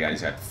points Scotty got?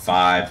 He's got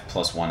 5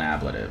 plus 1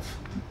 ablative.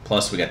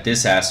 Plus we got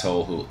this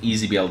asshole who will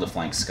easily be able to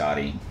flank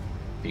Scotty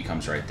if he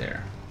comes right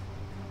there.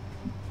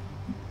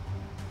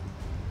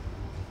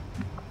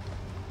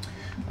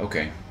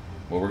 Okay,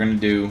 what we're gonna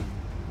do,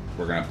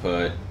 we're gonna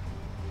put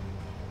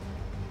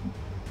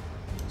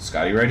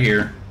Scotty right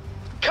here.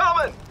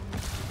 Coming!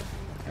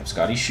 Have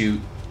Scotty shoot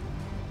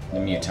the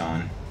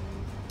Muton.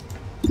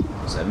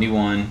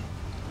 71.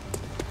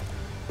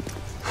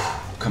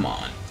 Come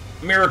on.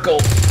 Miracle!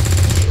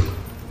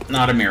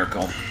 Not a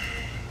miracle.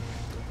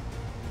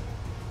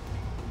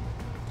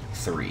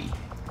 3.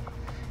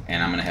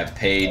 And I'm going to have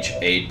Paige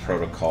aid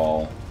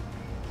protocol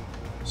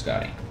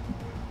Scotty.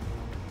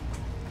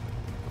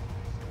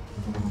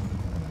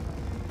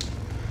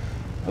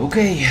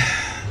 Okay.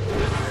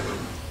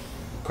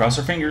 Cross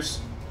our fingers.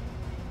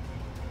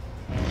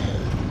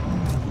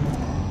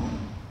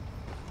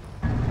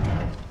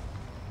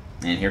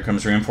 And here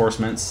comes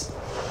reinforcements.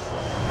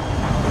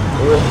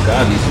 Oh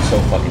god, these are so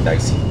fucking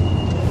dicey.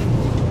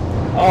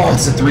 Oh,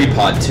 it's a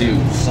 3-pod too.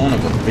 Son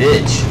of a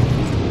bitch.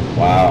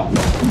 Wow.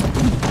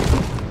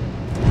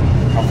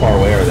 How far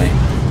away are they?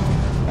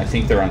 I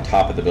think they're on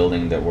top of the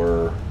building that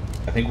we're...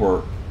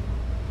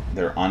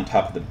 They're on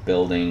top of the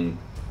building...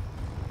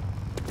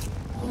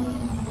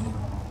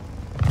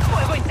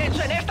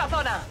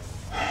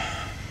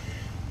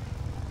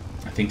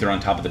 I think they're on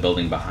top of the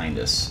building behind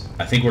us.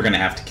 I think we're gonna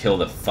have to kill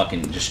the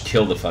fucking... Just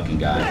kill the fucking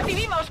guy.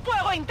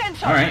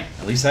 Alright,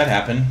 at least that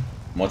happened.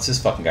 What's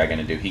this fucking guy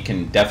gonna do? He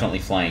can definitely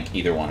flank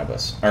either one of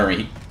us. Or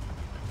he...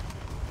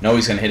 No,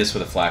 he's gonna hit us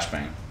with a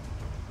flashbang.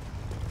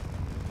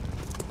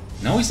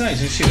 No, he's not. He's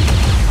gonna shoot.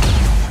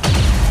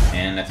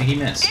 And I think he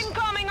missed.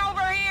 Incoming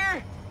over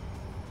here.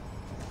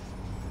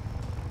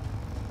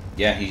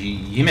 Yeah,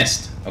 he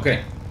missed.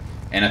 Okay.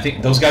 And I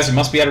think those guys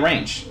must be out of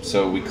range.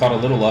 So we caught a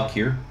little luck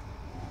here.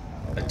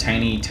 A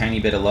tiny, tiny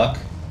bit of luck.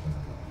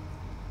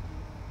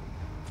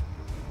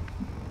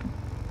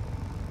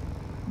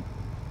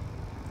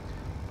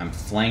 I'm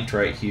flanked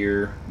right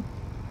here.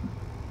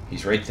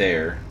 He's right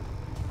there.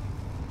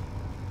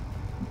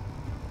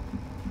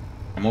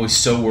 I'm always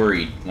so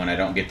worried when I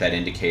don't get that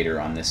indicator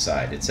on this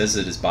side. It says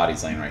that his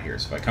body's laying right here.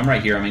 So if I come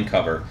right here, I'm in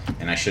cover,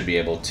 and I should be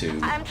able to...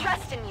 I'm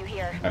trusting you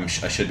here. I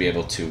should be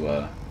able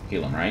to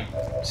heal him, right?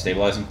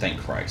 Stabilize him,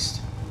 thank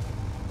Christ.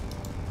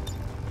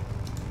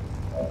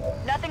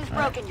 Nothing's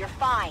broken, you're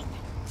fine.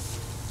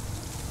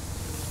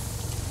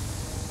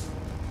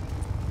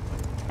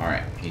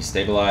 Alright, he's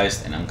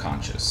stabilized and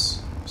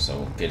unconscious. So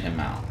we'll get him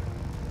out.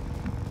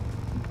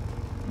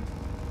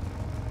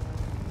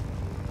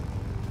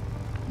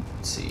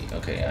 Let's see.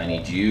 Okay, I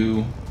need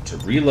you to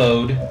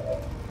reload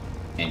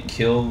and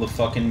kill the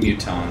fucking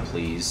muton,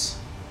 please.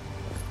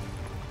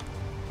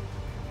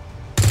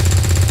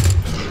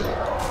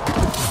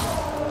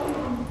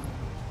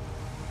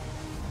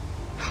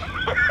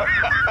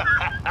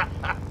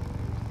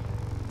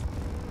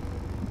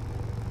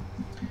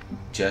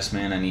 Jess,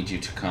 man, I need you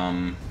to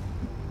come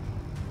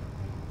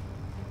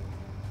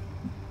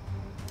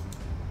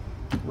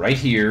right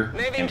here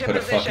and put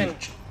a fucking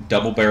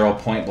double barrel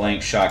point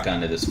blank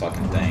shotgun to this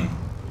fucking thing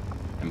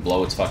and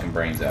blow its fucking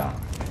brains out.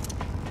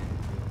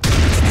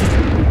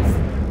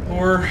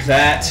 Or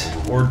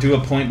that, or do a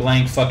point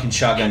blank fucking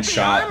shotgun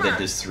shot that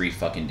does 3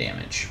 fucking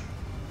damage.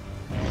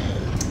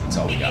 That's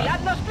all we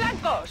got.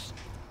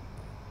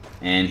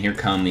 And here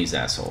come these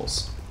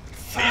assholes.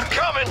 He's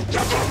coming!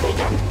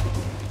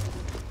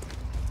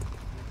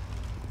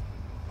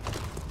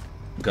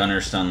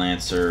 Gunner, Stun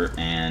Lancer,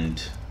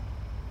 and...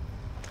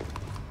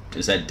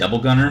 Is that double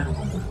gunner?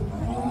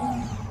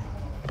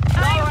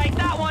 Alright,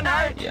 that one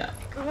hurt. Yeah.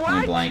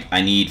 Point blank.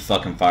 I need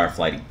fucking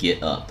Firefly to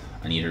get up.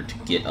 I need her to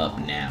get up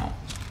now.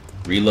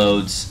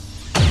 Reloads.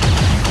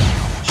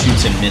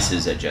 Shoots and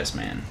misses at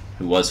Jessman,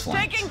 who was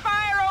flanked. Taking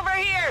fire over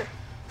here.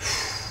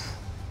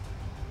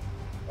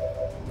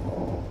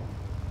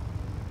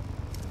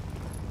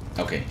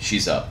 Okay,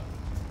 she's up.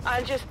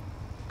 I'll just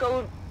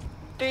go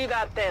do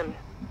that then.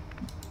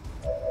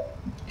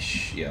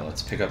 Yeah,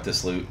 let's pick up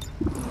this loot.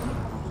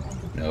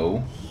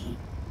 No.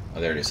 Oh,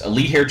 there it is.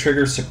 Elite Hair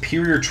Trigger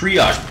Superior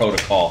Triage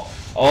Protocol.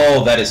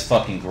 Oh, that is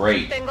fucking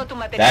great.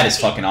 That is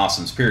fucking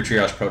awesome. Superior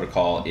Triage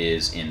Protocol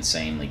is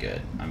insanely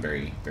good. I'm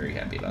very, very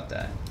happy about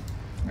that.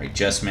 Alright,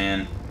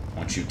 Jessman, I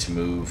want you to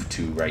move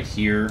to right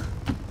here.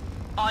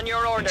 On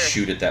your order. And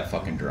shoot at that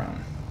fucking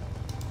drone.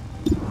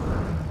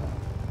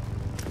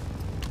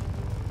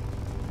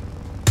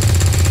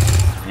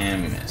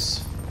 And we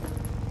miss.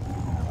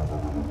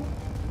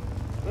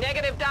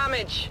 Negative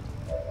damage.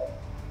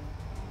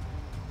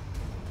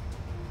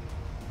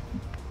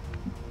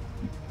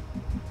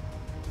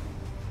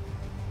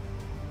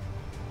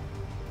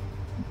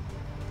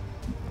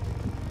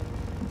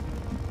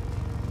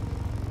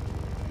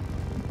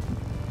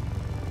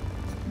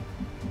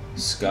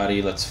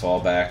 Scotty, let's fall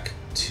back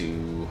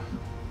to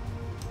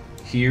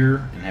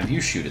here and have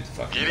you shoot at the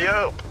fucking Giddy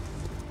up!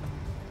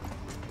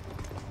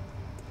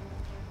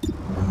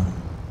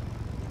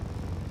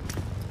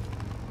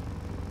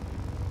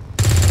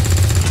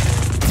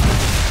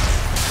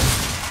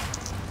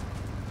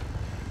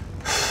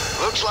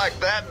 Looks like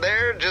that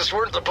there just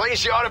weren't the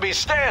place you ought to be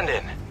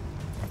standing.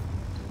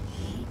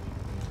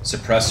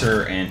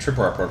 Suppressor and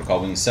Tripwire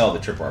Protocol. We can sell the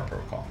Tripwire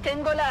Protocol.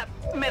 Tengo la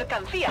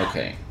mercancía.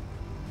 Okay.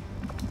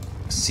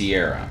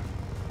 Sierra.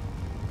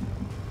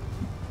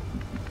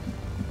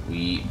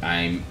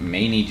 I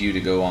may need you to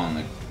go on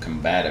the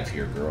combative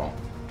here, girl.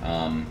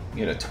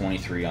 You had a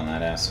 23 on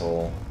that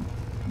asshole.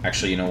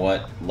 Actually, you know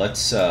what?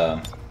 Let's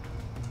do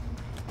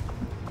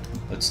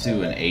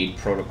an aid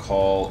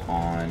protocol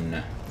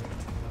on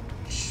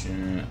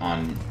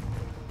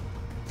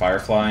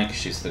Firefly, because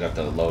she's got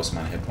the lowest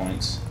amount of hit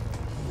points.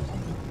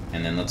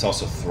 And then let's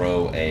also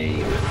throw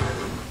a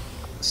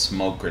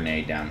smoke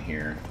grenade down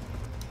here.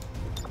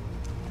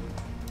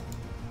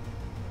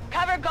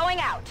 Cover going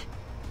out.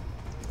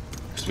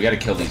 So we gotta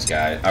kill these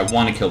guys. I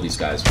want to kill these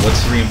guys.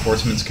 What's the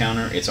reinforcements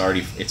counter?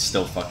 It's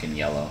still fucking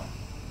yellow.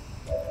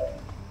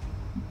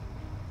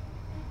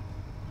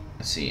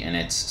 Let's see, and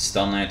it's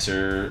Stun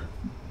Lancer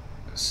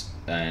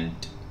and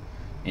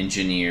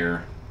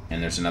Engineer,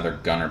 and there's another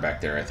gunner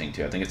back there, I think,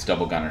 too. I think it's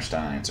double gunner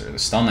Stun Lancer. The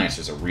Stun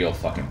Lancer's a real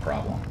fucking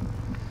problem,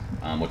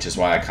 which is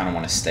why I kind of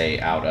want to stay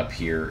out up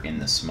here in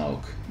the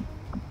smoke.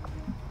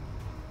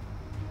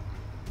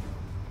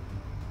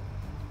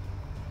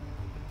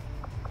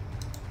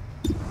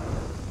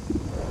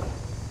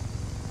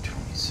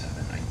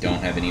 I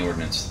don't have any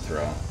ordnance to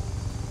throw.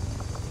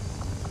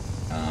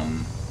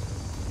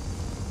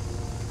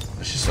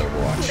 Let's just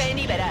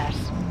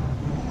Overwatch.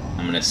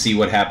 I'm gonna see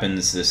what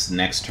happens this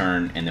next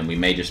turn, and then we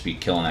may just be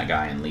killing that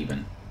guy and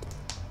leaving.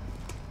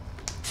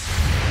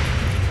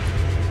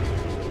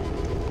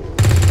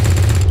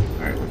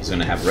 Alright, he's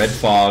gonna have red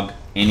fog,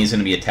 and he's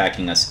gonna be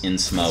attacking us in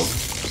smoke.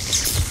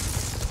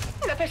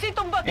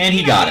 And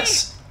he got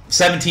us.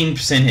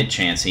 17% hit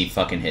chance he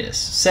fucking hit us.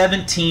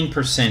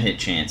 17% hit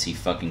chance he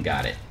fucking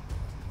got it.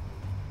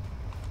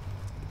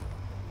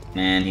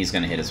 And he's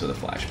gonna hit us with a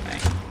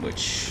flashbang,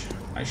 which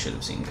I should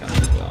have seen coming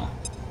as well.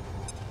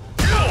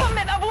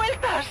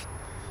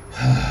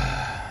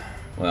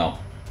 Well,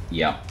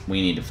 yeah,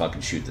 we need to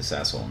fucking shoot this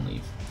asshole and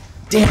leave.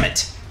 Damn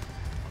it!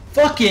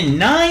 Fucking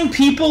 9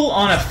 people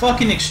on a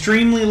fucking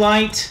extremely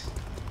light,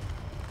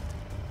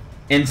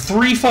 and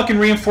 3 fucking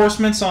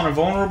reinforcements on a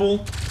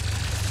vulnerable.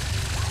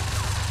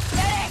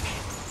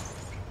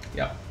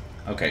 Yep.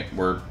 Okay,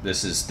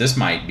 this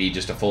might be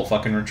just a full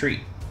fucking retreat.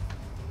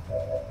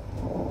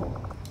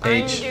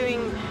 Paige, I'm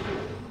doing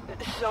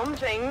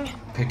something.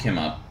 pick him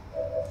up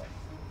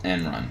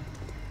and run.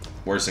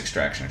 Where's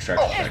extraction?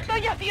 Extraction back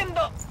here. Estoy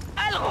haciendo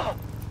algo.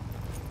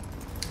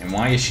 And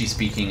why is she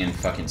speaking in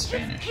fucking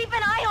Spanish? Keep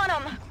an eye on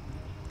him.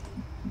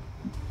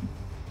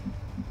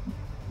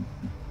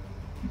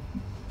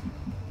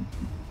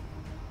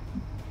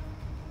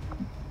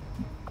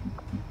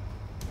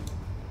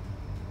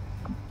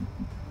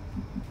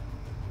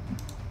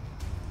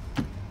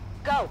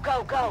 Go,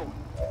 go, go.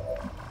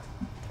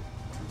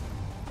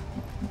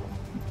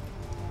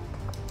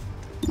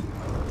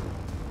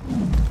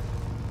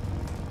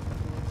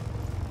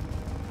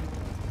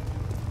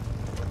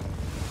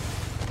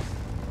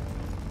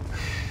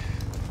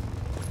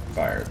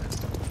 Fire the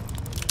pistol.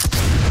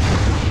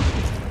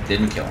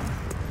 Didn't kill him.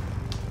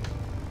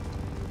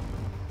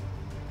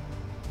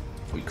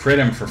 If we crit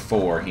him for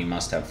 4, he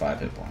must have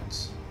 5 hit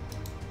points.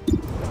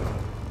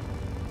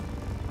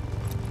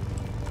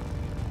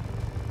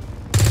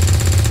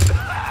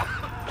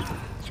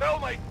 Tell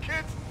my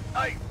kids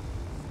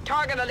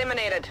Target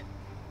eliminated.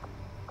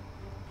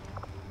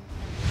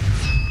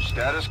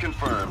 Status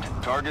confirmed.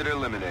 Target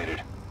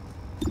eliminated.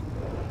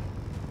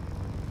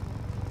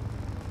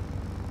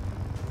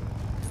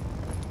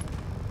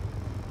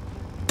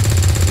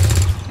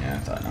 Yeah, I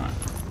thought not.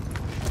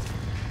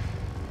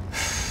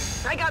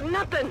 I got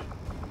nothing.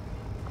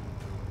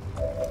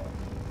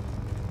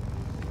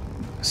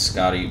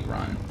 Scotty,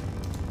 run.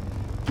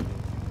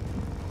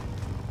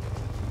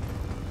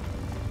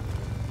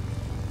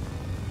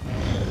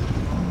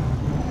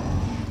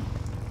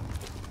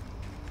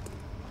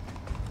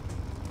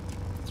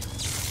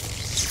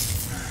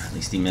 At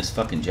least he missed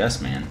fucking Jess,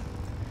 man.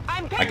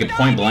 I could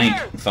point blank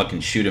and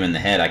fucking shoot him in the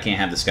head. I can't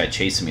have this guy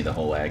chasing me the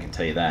whole way, I can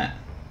tell you that.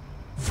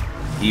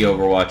 He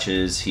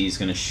overwatches. He's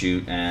gonna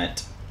shoot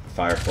at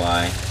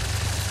Firefly.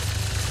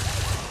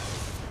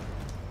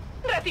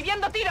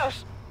 Recibiendo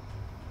tiros.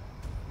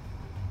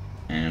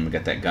 And we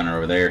got that gunner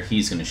over there.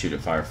 He's gonna shoot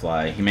at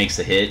Firefly. He makes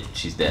the hit.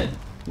 She's dead.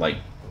 Like,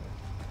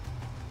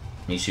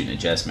 he's shooting at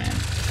Jess Man.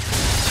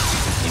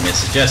 He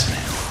misses Jess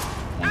Man.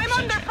 1% I'm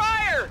under chance.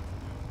 fire.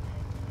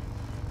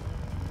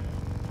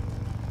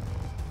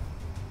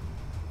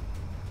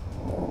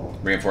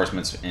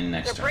 Reinforcements in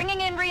next They're turn.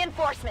 bringing in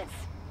reinforcements.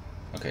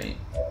 Okay.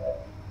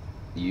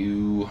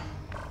 You...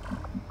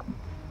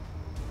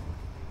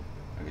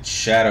 I could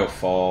Shadow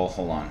Fall.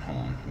 Hold on.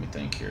 Let me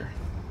think here.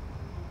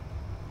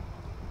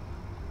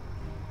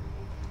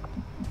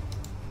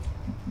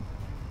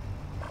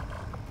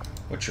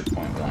 What's your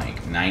point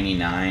blank?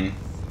 99?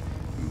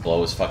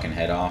 Blow his fucking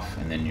head off,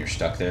 and then you're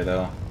stuck there,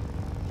 though?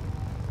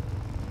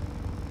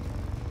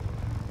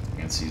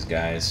 Against these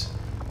guys.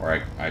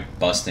 Or I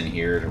bust in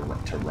here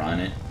to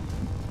run it.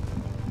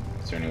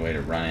 Is there any way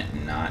to run it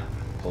and not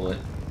pull it?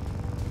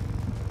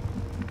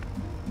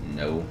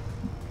 No.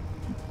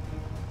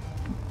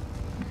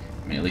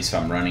 I mean, at least if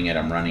I'm running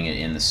it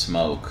in the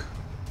smoke.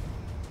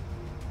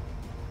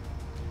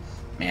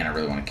 Man, I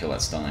really want to kill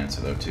that Stun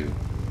Lancer, though, too.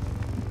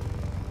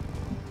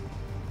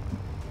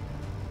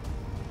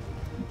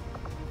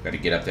 Gotta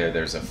get up there.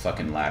 There's a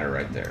fucking ladder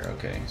right there.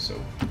 Okay, so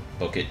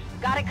book it.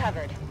 Got it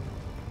covered.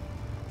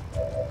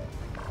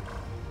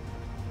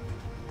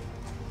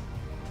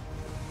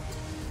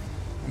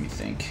 Let me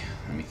think.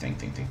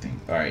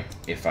 think. Alright,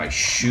 if I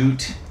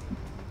shoot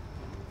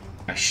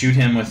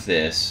him with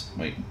this.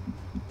 Wait.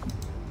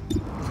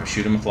 If I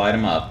shoot him with light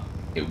him up,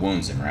 it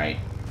wounds him, right?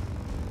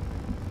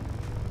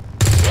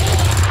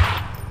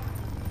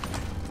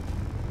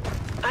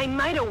 I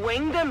might have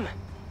winged him.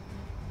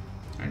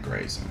 I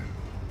graze him.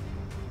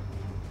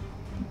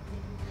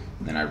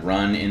 Then I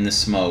run in the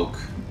smoke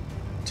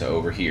to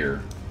over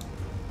here.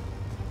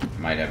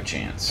 Might have a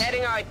chance.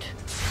 Heading out.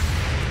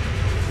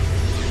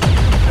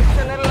 It's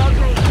a little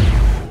ugly.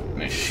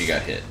 She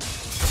got hit.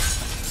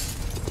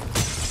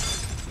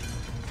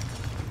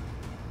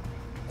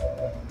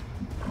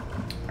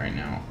 Alright,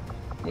 now,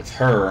 with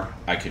her,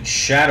 I could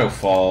shadow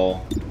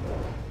fall,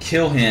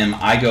 kill him,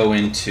 I go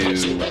into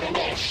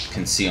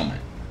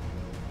concealment.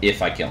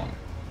 If I kill him.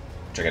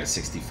 Which I got a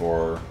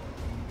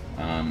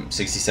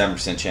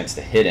 67% chance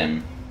to hit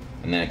him,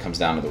 and then it comes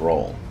down to the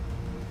roll.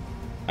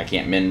 I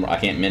can't min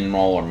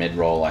roll or mid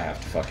roll. I have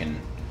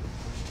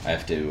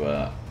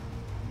to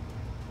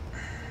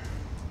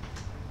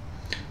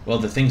well,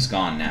 the thing's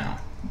gone now.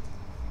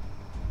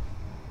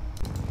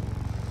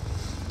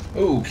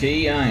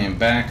 Okay, I am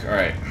back. All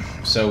right,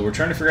 so we're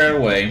trying to figure out a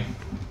way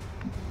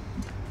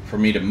for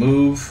me to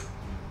move,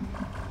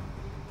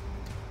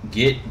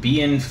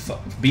 be in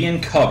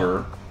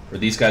cover, where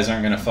these guys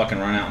aren't gonna fucking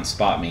run out and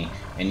spot me,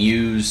 and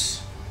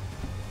use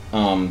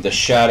the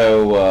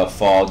shadow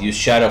fall. Use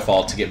shadow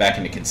fall to get back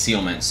into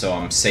concealment, so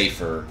I'm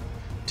safer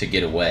to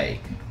get away.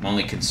 My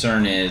only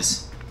concern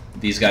is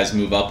these guys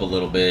move up a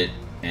little bit,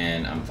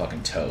 and I'm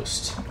fucking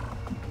toast.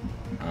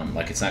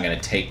 Like, it's not gonna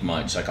take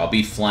much. Like, I'll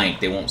be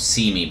flanked. They won't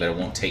see me, but it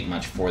won't take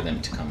much for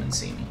them to come and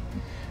see me.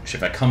 So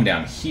if I come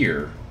down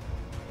here,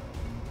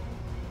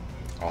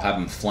 I'll have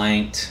them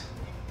flanked.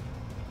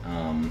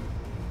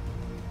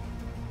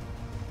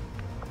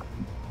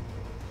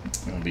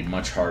 It'll be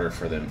much harder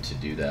for them to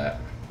do that.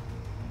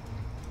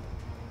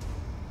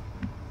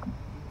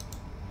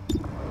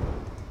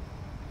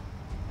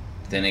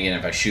 Then again,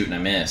 if I shoot and I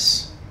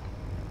miss,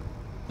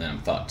 then I'm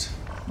fucked.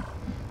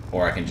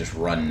 Or I can just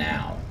run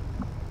now.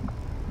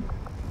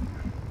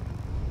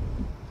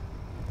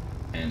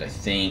 And I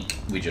think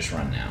we just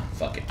run now.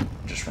 Fuck it.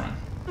 Just run.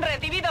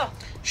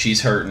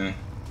 She's hurting.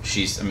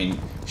 She's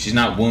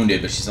not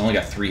wounded, but she's only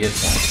got 3 hit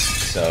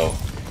points. So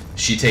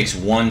she takes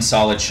 1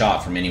 solid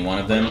shot from any one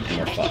of them, and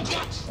we're fucked.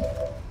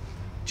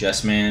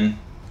 Jessman.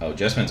 Oh,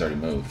 Jessman's already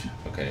moved.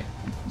 Okay.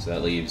 So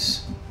that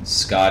leaves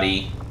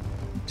Scotty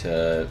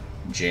to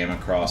jam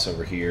across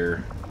over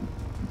here.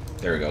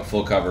 There we go.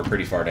 Full cover,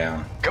 pretty far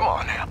down. Come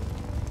on now.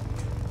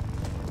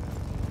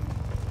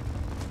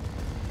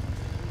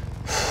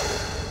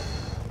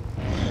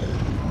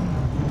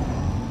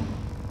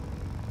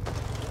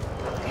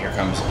 Here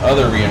comes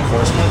other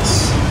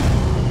reinforcements.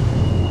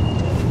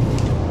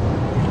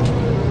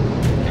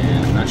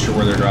 And I'm not sure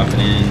where they're dropping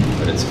in,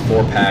 but it's a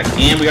 4-pack.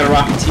 And we got a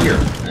Rocketeer.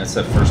 That's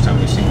the first time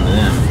we've seen one of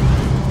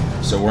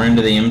them. So we're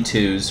into the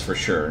M2s for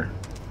sure.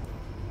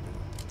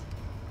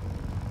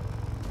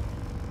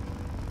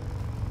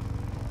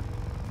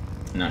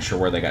 Not sure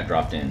where they got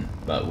dropped in,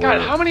 but we're...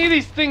 God, how many of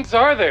these things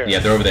are there? Yeah,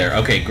 they're over there.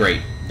 Okay,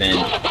 great. Then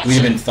we'd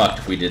have been fucked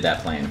if we did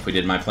that plan. If we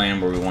did my plan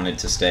where we wanted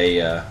to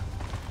stay,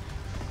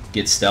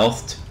 get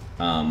stealthed,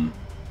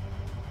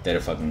 they'd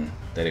have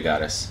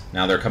got us.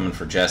 Now they're coming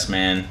for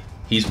Jessman.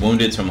 He's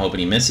wounded, so I'm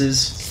hoping he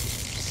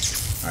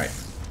misses. Alright.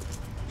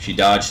 She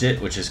dodged it,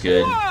 which is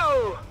good.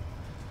 Whoa!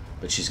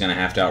 But she's gonna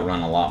have to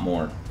outrun a lot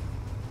more.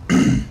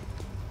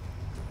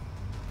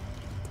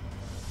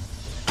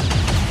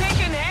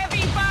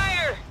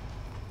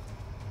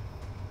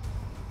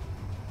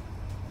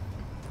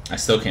 I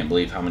still can't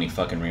believe how many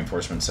fucking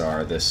reinforcements there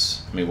are.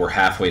 We're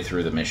halfway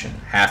through the mission.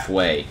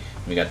 Halfway.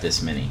 We got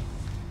this many.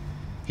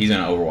 He's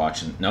gonna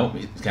overwatch. Nope,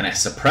 he's gonna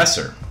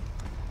suppressor.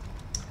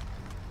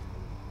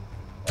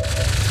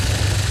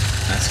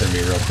 That's gonna be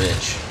a real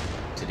bitch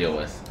to deal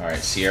with. Alright,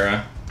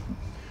 Sierra.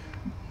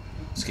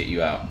 Let's get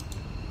you out.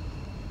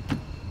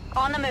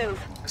 On the move.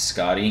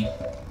 Scotty.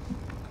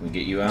 Can we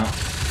get you out?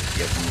 Yep,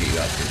 we can get you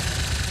out too.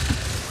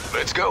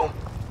 Let's go.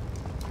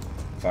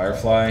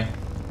 Firefly.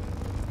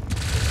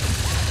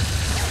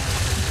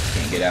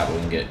 Can't get out, but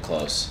we can get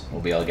close.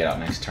 We'll be able to get out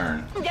next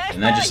turn.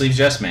 And that just leaves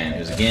Jessman,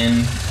 who's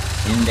again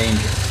in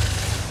danger.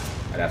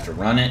 I'd have to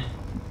run it,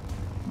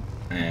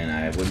 and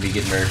I wouldn't be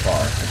getting very far.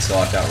 I'd still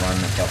have to outrun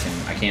the fucking...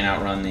 I can't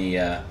outrun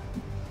the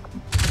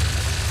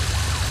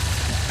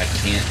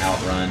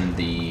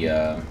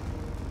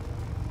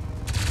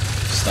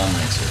stun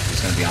lancer. He's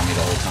going to be on me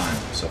the whole time.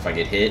 So if I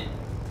get hit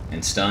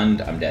and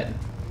stunned, I'm dead.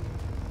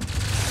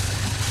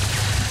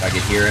 If I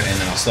get here, and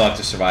then I'll still have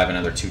to survive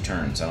another 2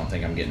 turns. I don't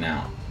think I'm getting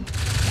out.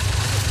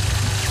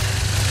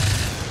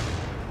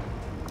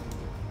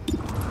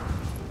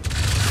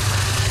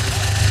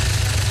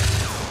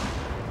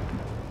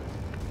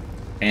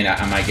 And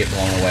I might get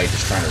blown away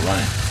just trying to run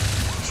it.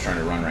 Just trying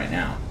to run right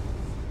now.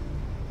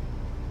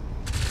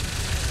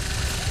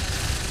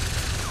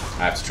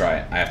 I have to try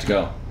it. I have to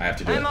go. I have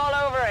to do it. I'm all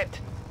over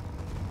it.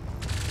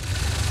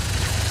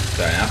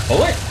 Did I not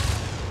pull it?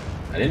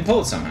 I didn't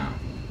pull it somehow.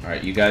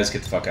 Alright, you guys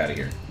get the fuck out of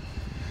here.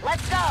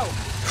 Let's go.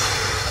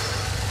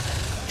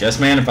 Just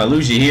man, if I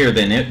lose you here,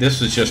 then this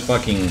was just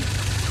fucking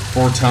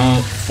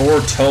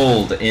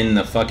foretold in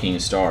the fucking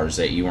stars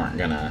that you weren't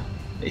gonna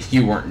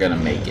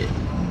make it.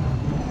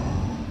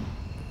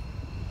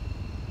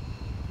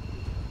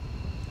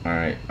 All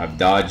right, I've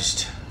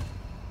dodged.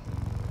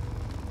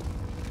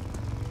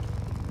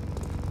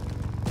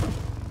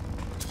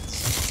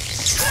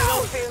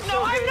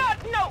 No, I'm not.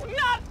 No.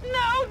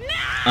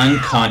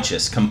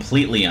 Unconscious,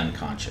 completely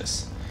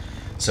unconscious.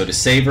 So to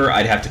save her,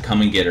 I'd have to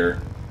come and get her.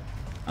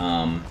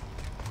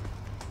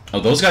 Oh,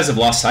 those guys have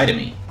lost sight of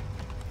me.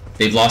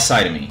 They've lost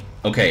sight of me.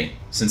 Okay,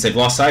 since they've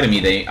lost sight of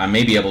me, I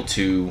may be able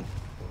to...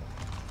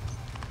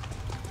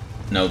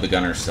 No, the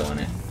gunner's still in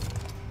it.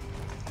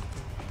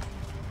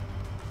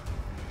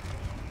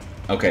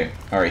 Okay,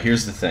 alright,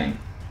 here's the thing.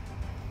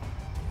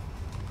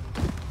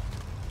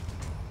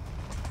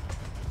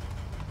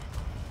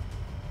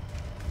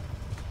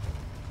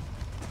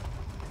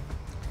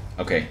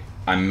 Okay,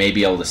 I may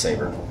be able to save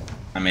her.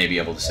 I may be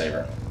able to save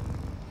her.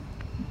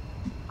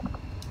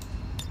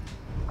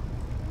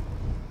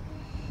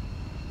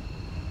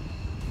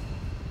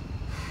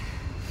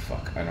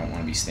 Fuck, I don't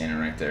want to be standing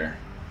right there.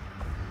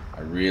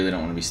 I really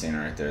don't want to be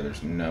standing right there.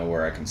 There's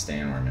nowhere I can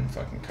stand where I'm in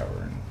fucking cover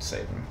and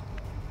save him.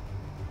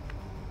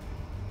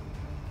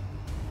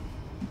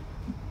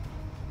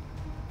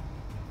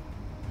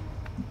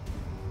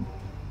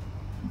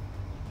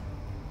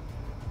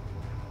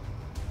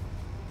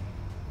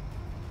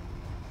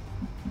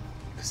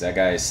 Because that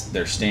guy's,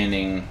 they're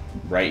standing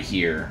right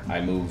here.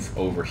 I move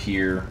over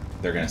here,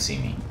 they're gonna see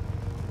me.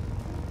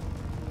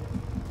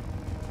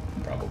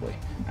 Probably.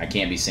 I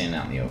can't be standing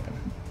out in the open.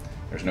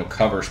 There's no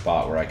cover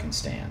spot where I can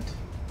stand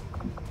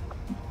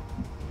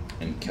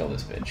and kill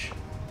this bitch.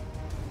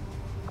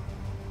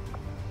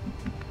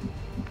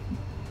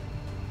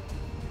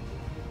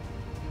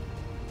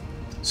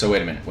 So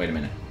wait a minute.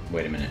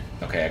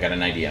 Okay, I got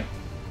an idea.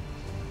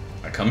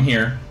 I come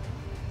here.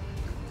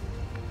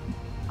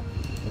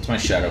 What's my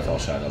shadow fall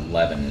shot?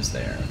 11 is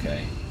there,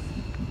 okay.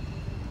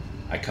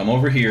 I come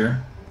over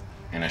here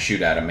and I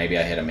shoot at him. Maybe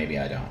I hit him, maybe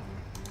I don't.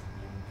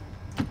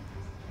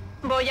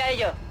 Voy a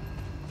ello.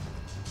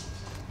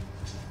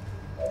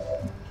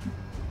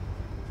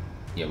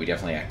 Yeah, we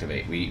definitely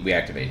activate. We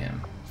activate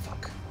him.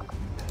 Fuck.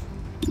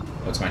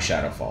 What's my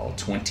shadow fall?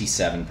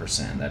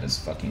 27%. That is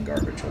fucking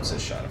garbage. What's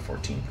his shot of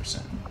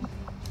 14%?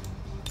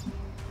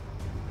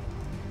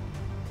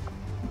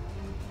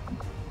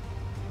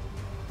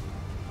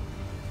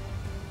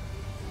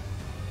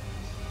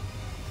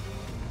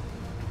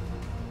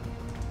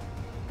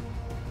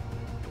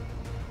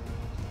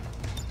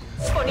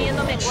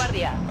 Poniéndome en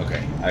guardia.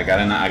 Okay, I got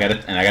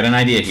an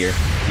idea here.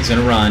 He's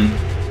gonna run.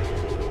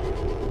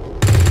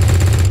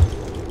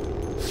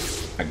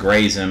 I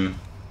graze him.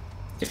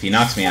 If he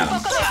knocks me out,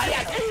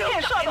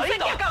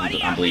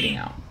 I'm bleeding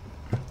out.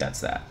 That's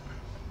that.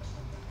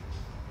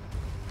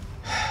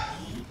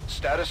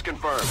 Status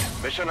confirmed.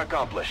 Mission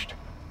accomplished.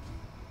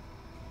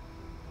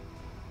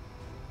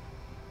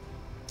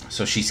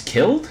 So she's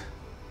killed?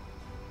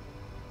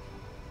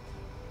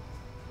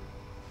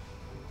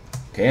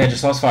 Okay, I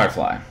just lost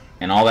Firefly.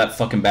 And all that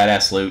fucking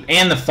badass loot.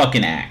 And the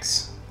fucking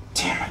axe.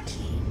 Damn it.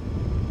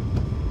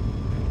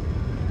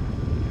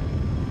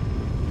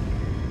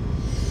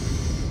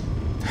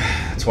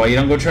 That's why you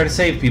don't go try to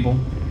save people.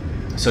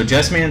 So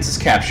Jessmans is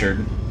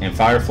captured, and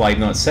Firefly,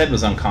 even though it said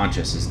was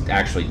unconscious, is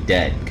actually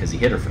dead because he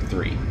hit her for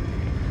 3.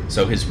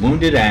 So his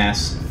wounded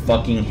ass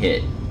fucking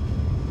hit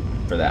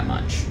for that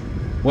much.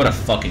 What a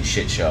fucking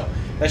shit show.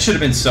 That should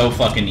have been so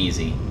fucking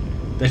easy.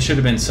 That should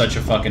have been such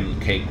a fucking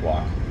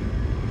cakewalk.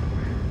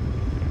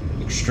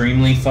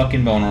 Extremely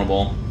fucking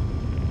vulnerable.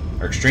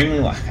 Or extremely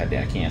light.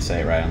 I can't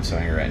say it right. I'm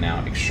saying it right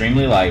now.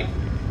 Extremely light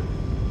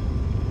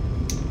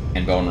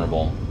and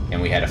vulnerable.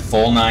 And we had a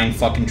full 9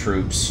 fucking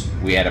troops.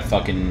 We had a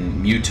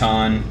fucking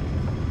Muton.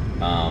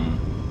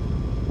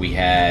 We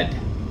had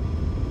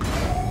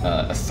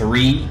a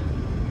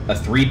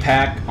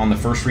 3-pack on the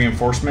first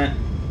reinforcement.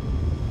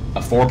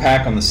 A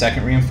 4-pack on the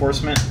second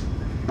reinforcement.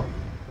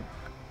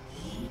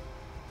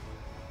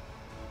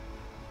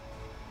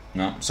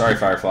 No, sorry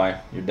Firefly,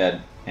 you're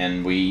dead.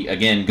 And we,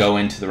 again, go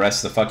into the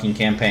rest of the fucking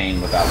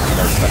campaign without one of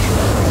our special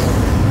weapons.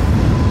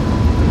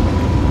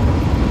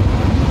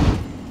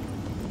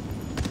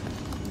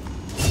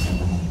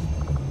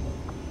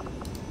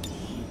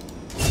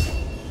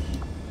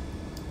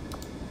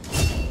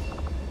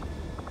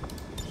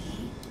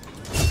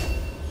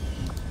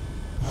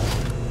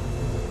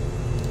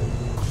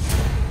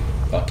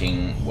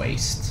 Fucking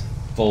waste.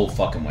 Full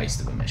fucking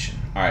waste of a mission.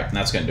 Alright, and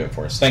that's going to do it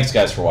for us. Thanks,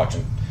 guys, for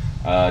watching.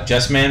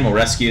 Jessman will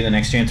rescue the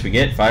next chance we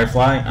get.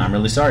 Firefly, I'm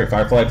really sorry.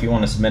 Firefly, if you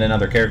want to submit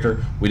another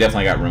character, we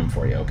definitely got room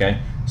for you, okay?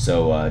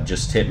 So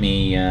just hit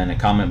me in a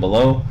comment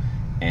below,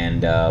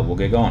 and we'll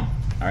get going.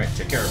 Alright,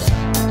 take care,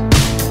 everybody.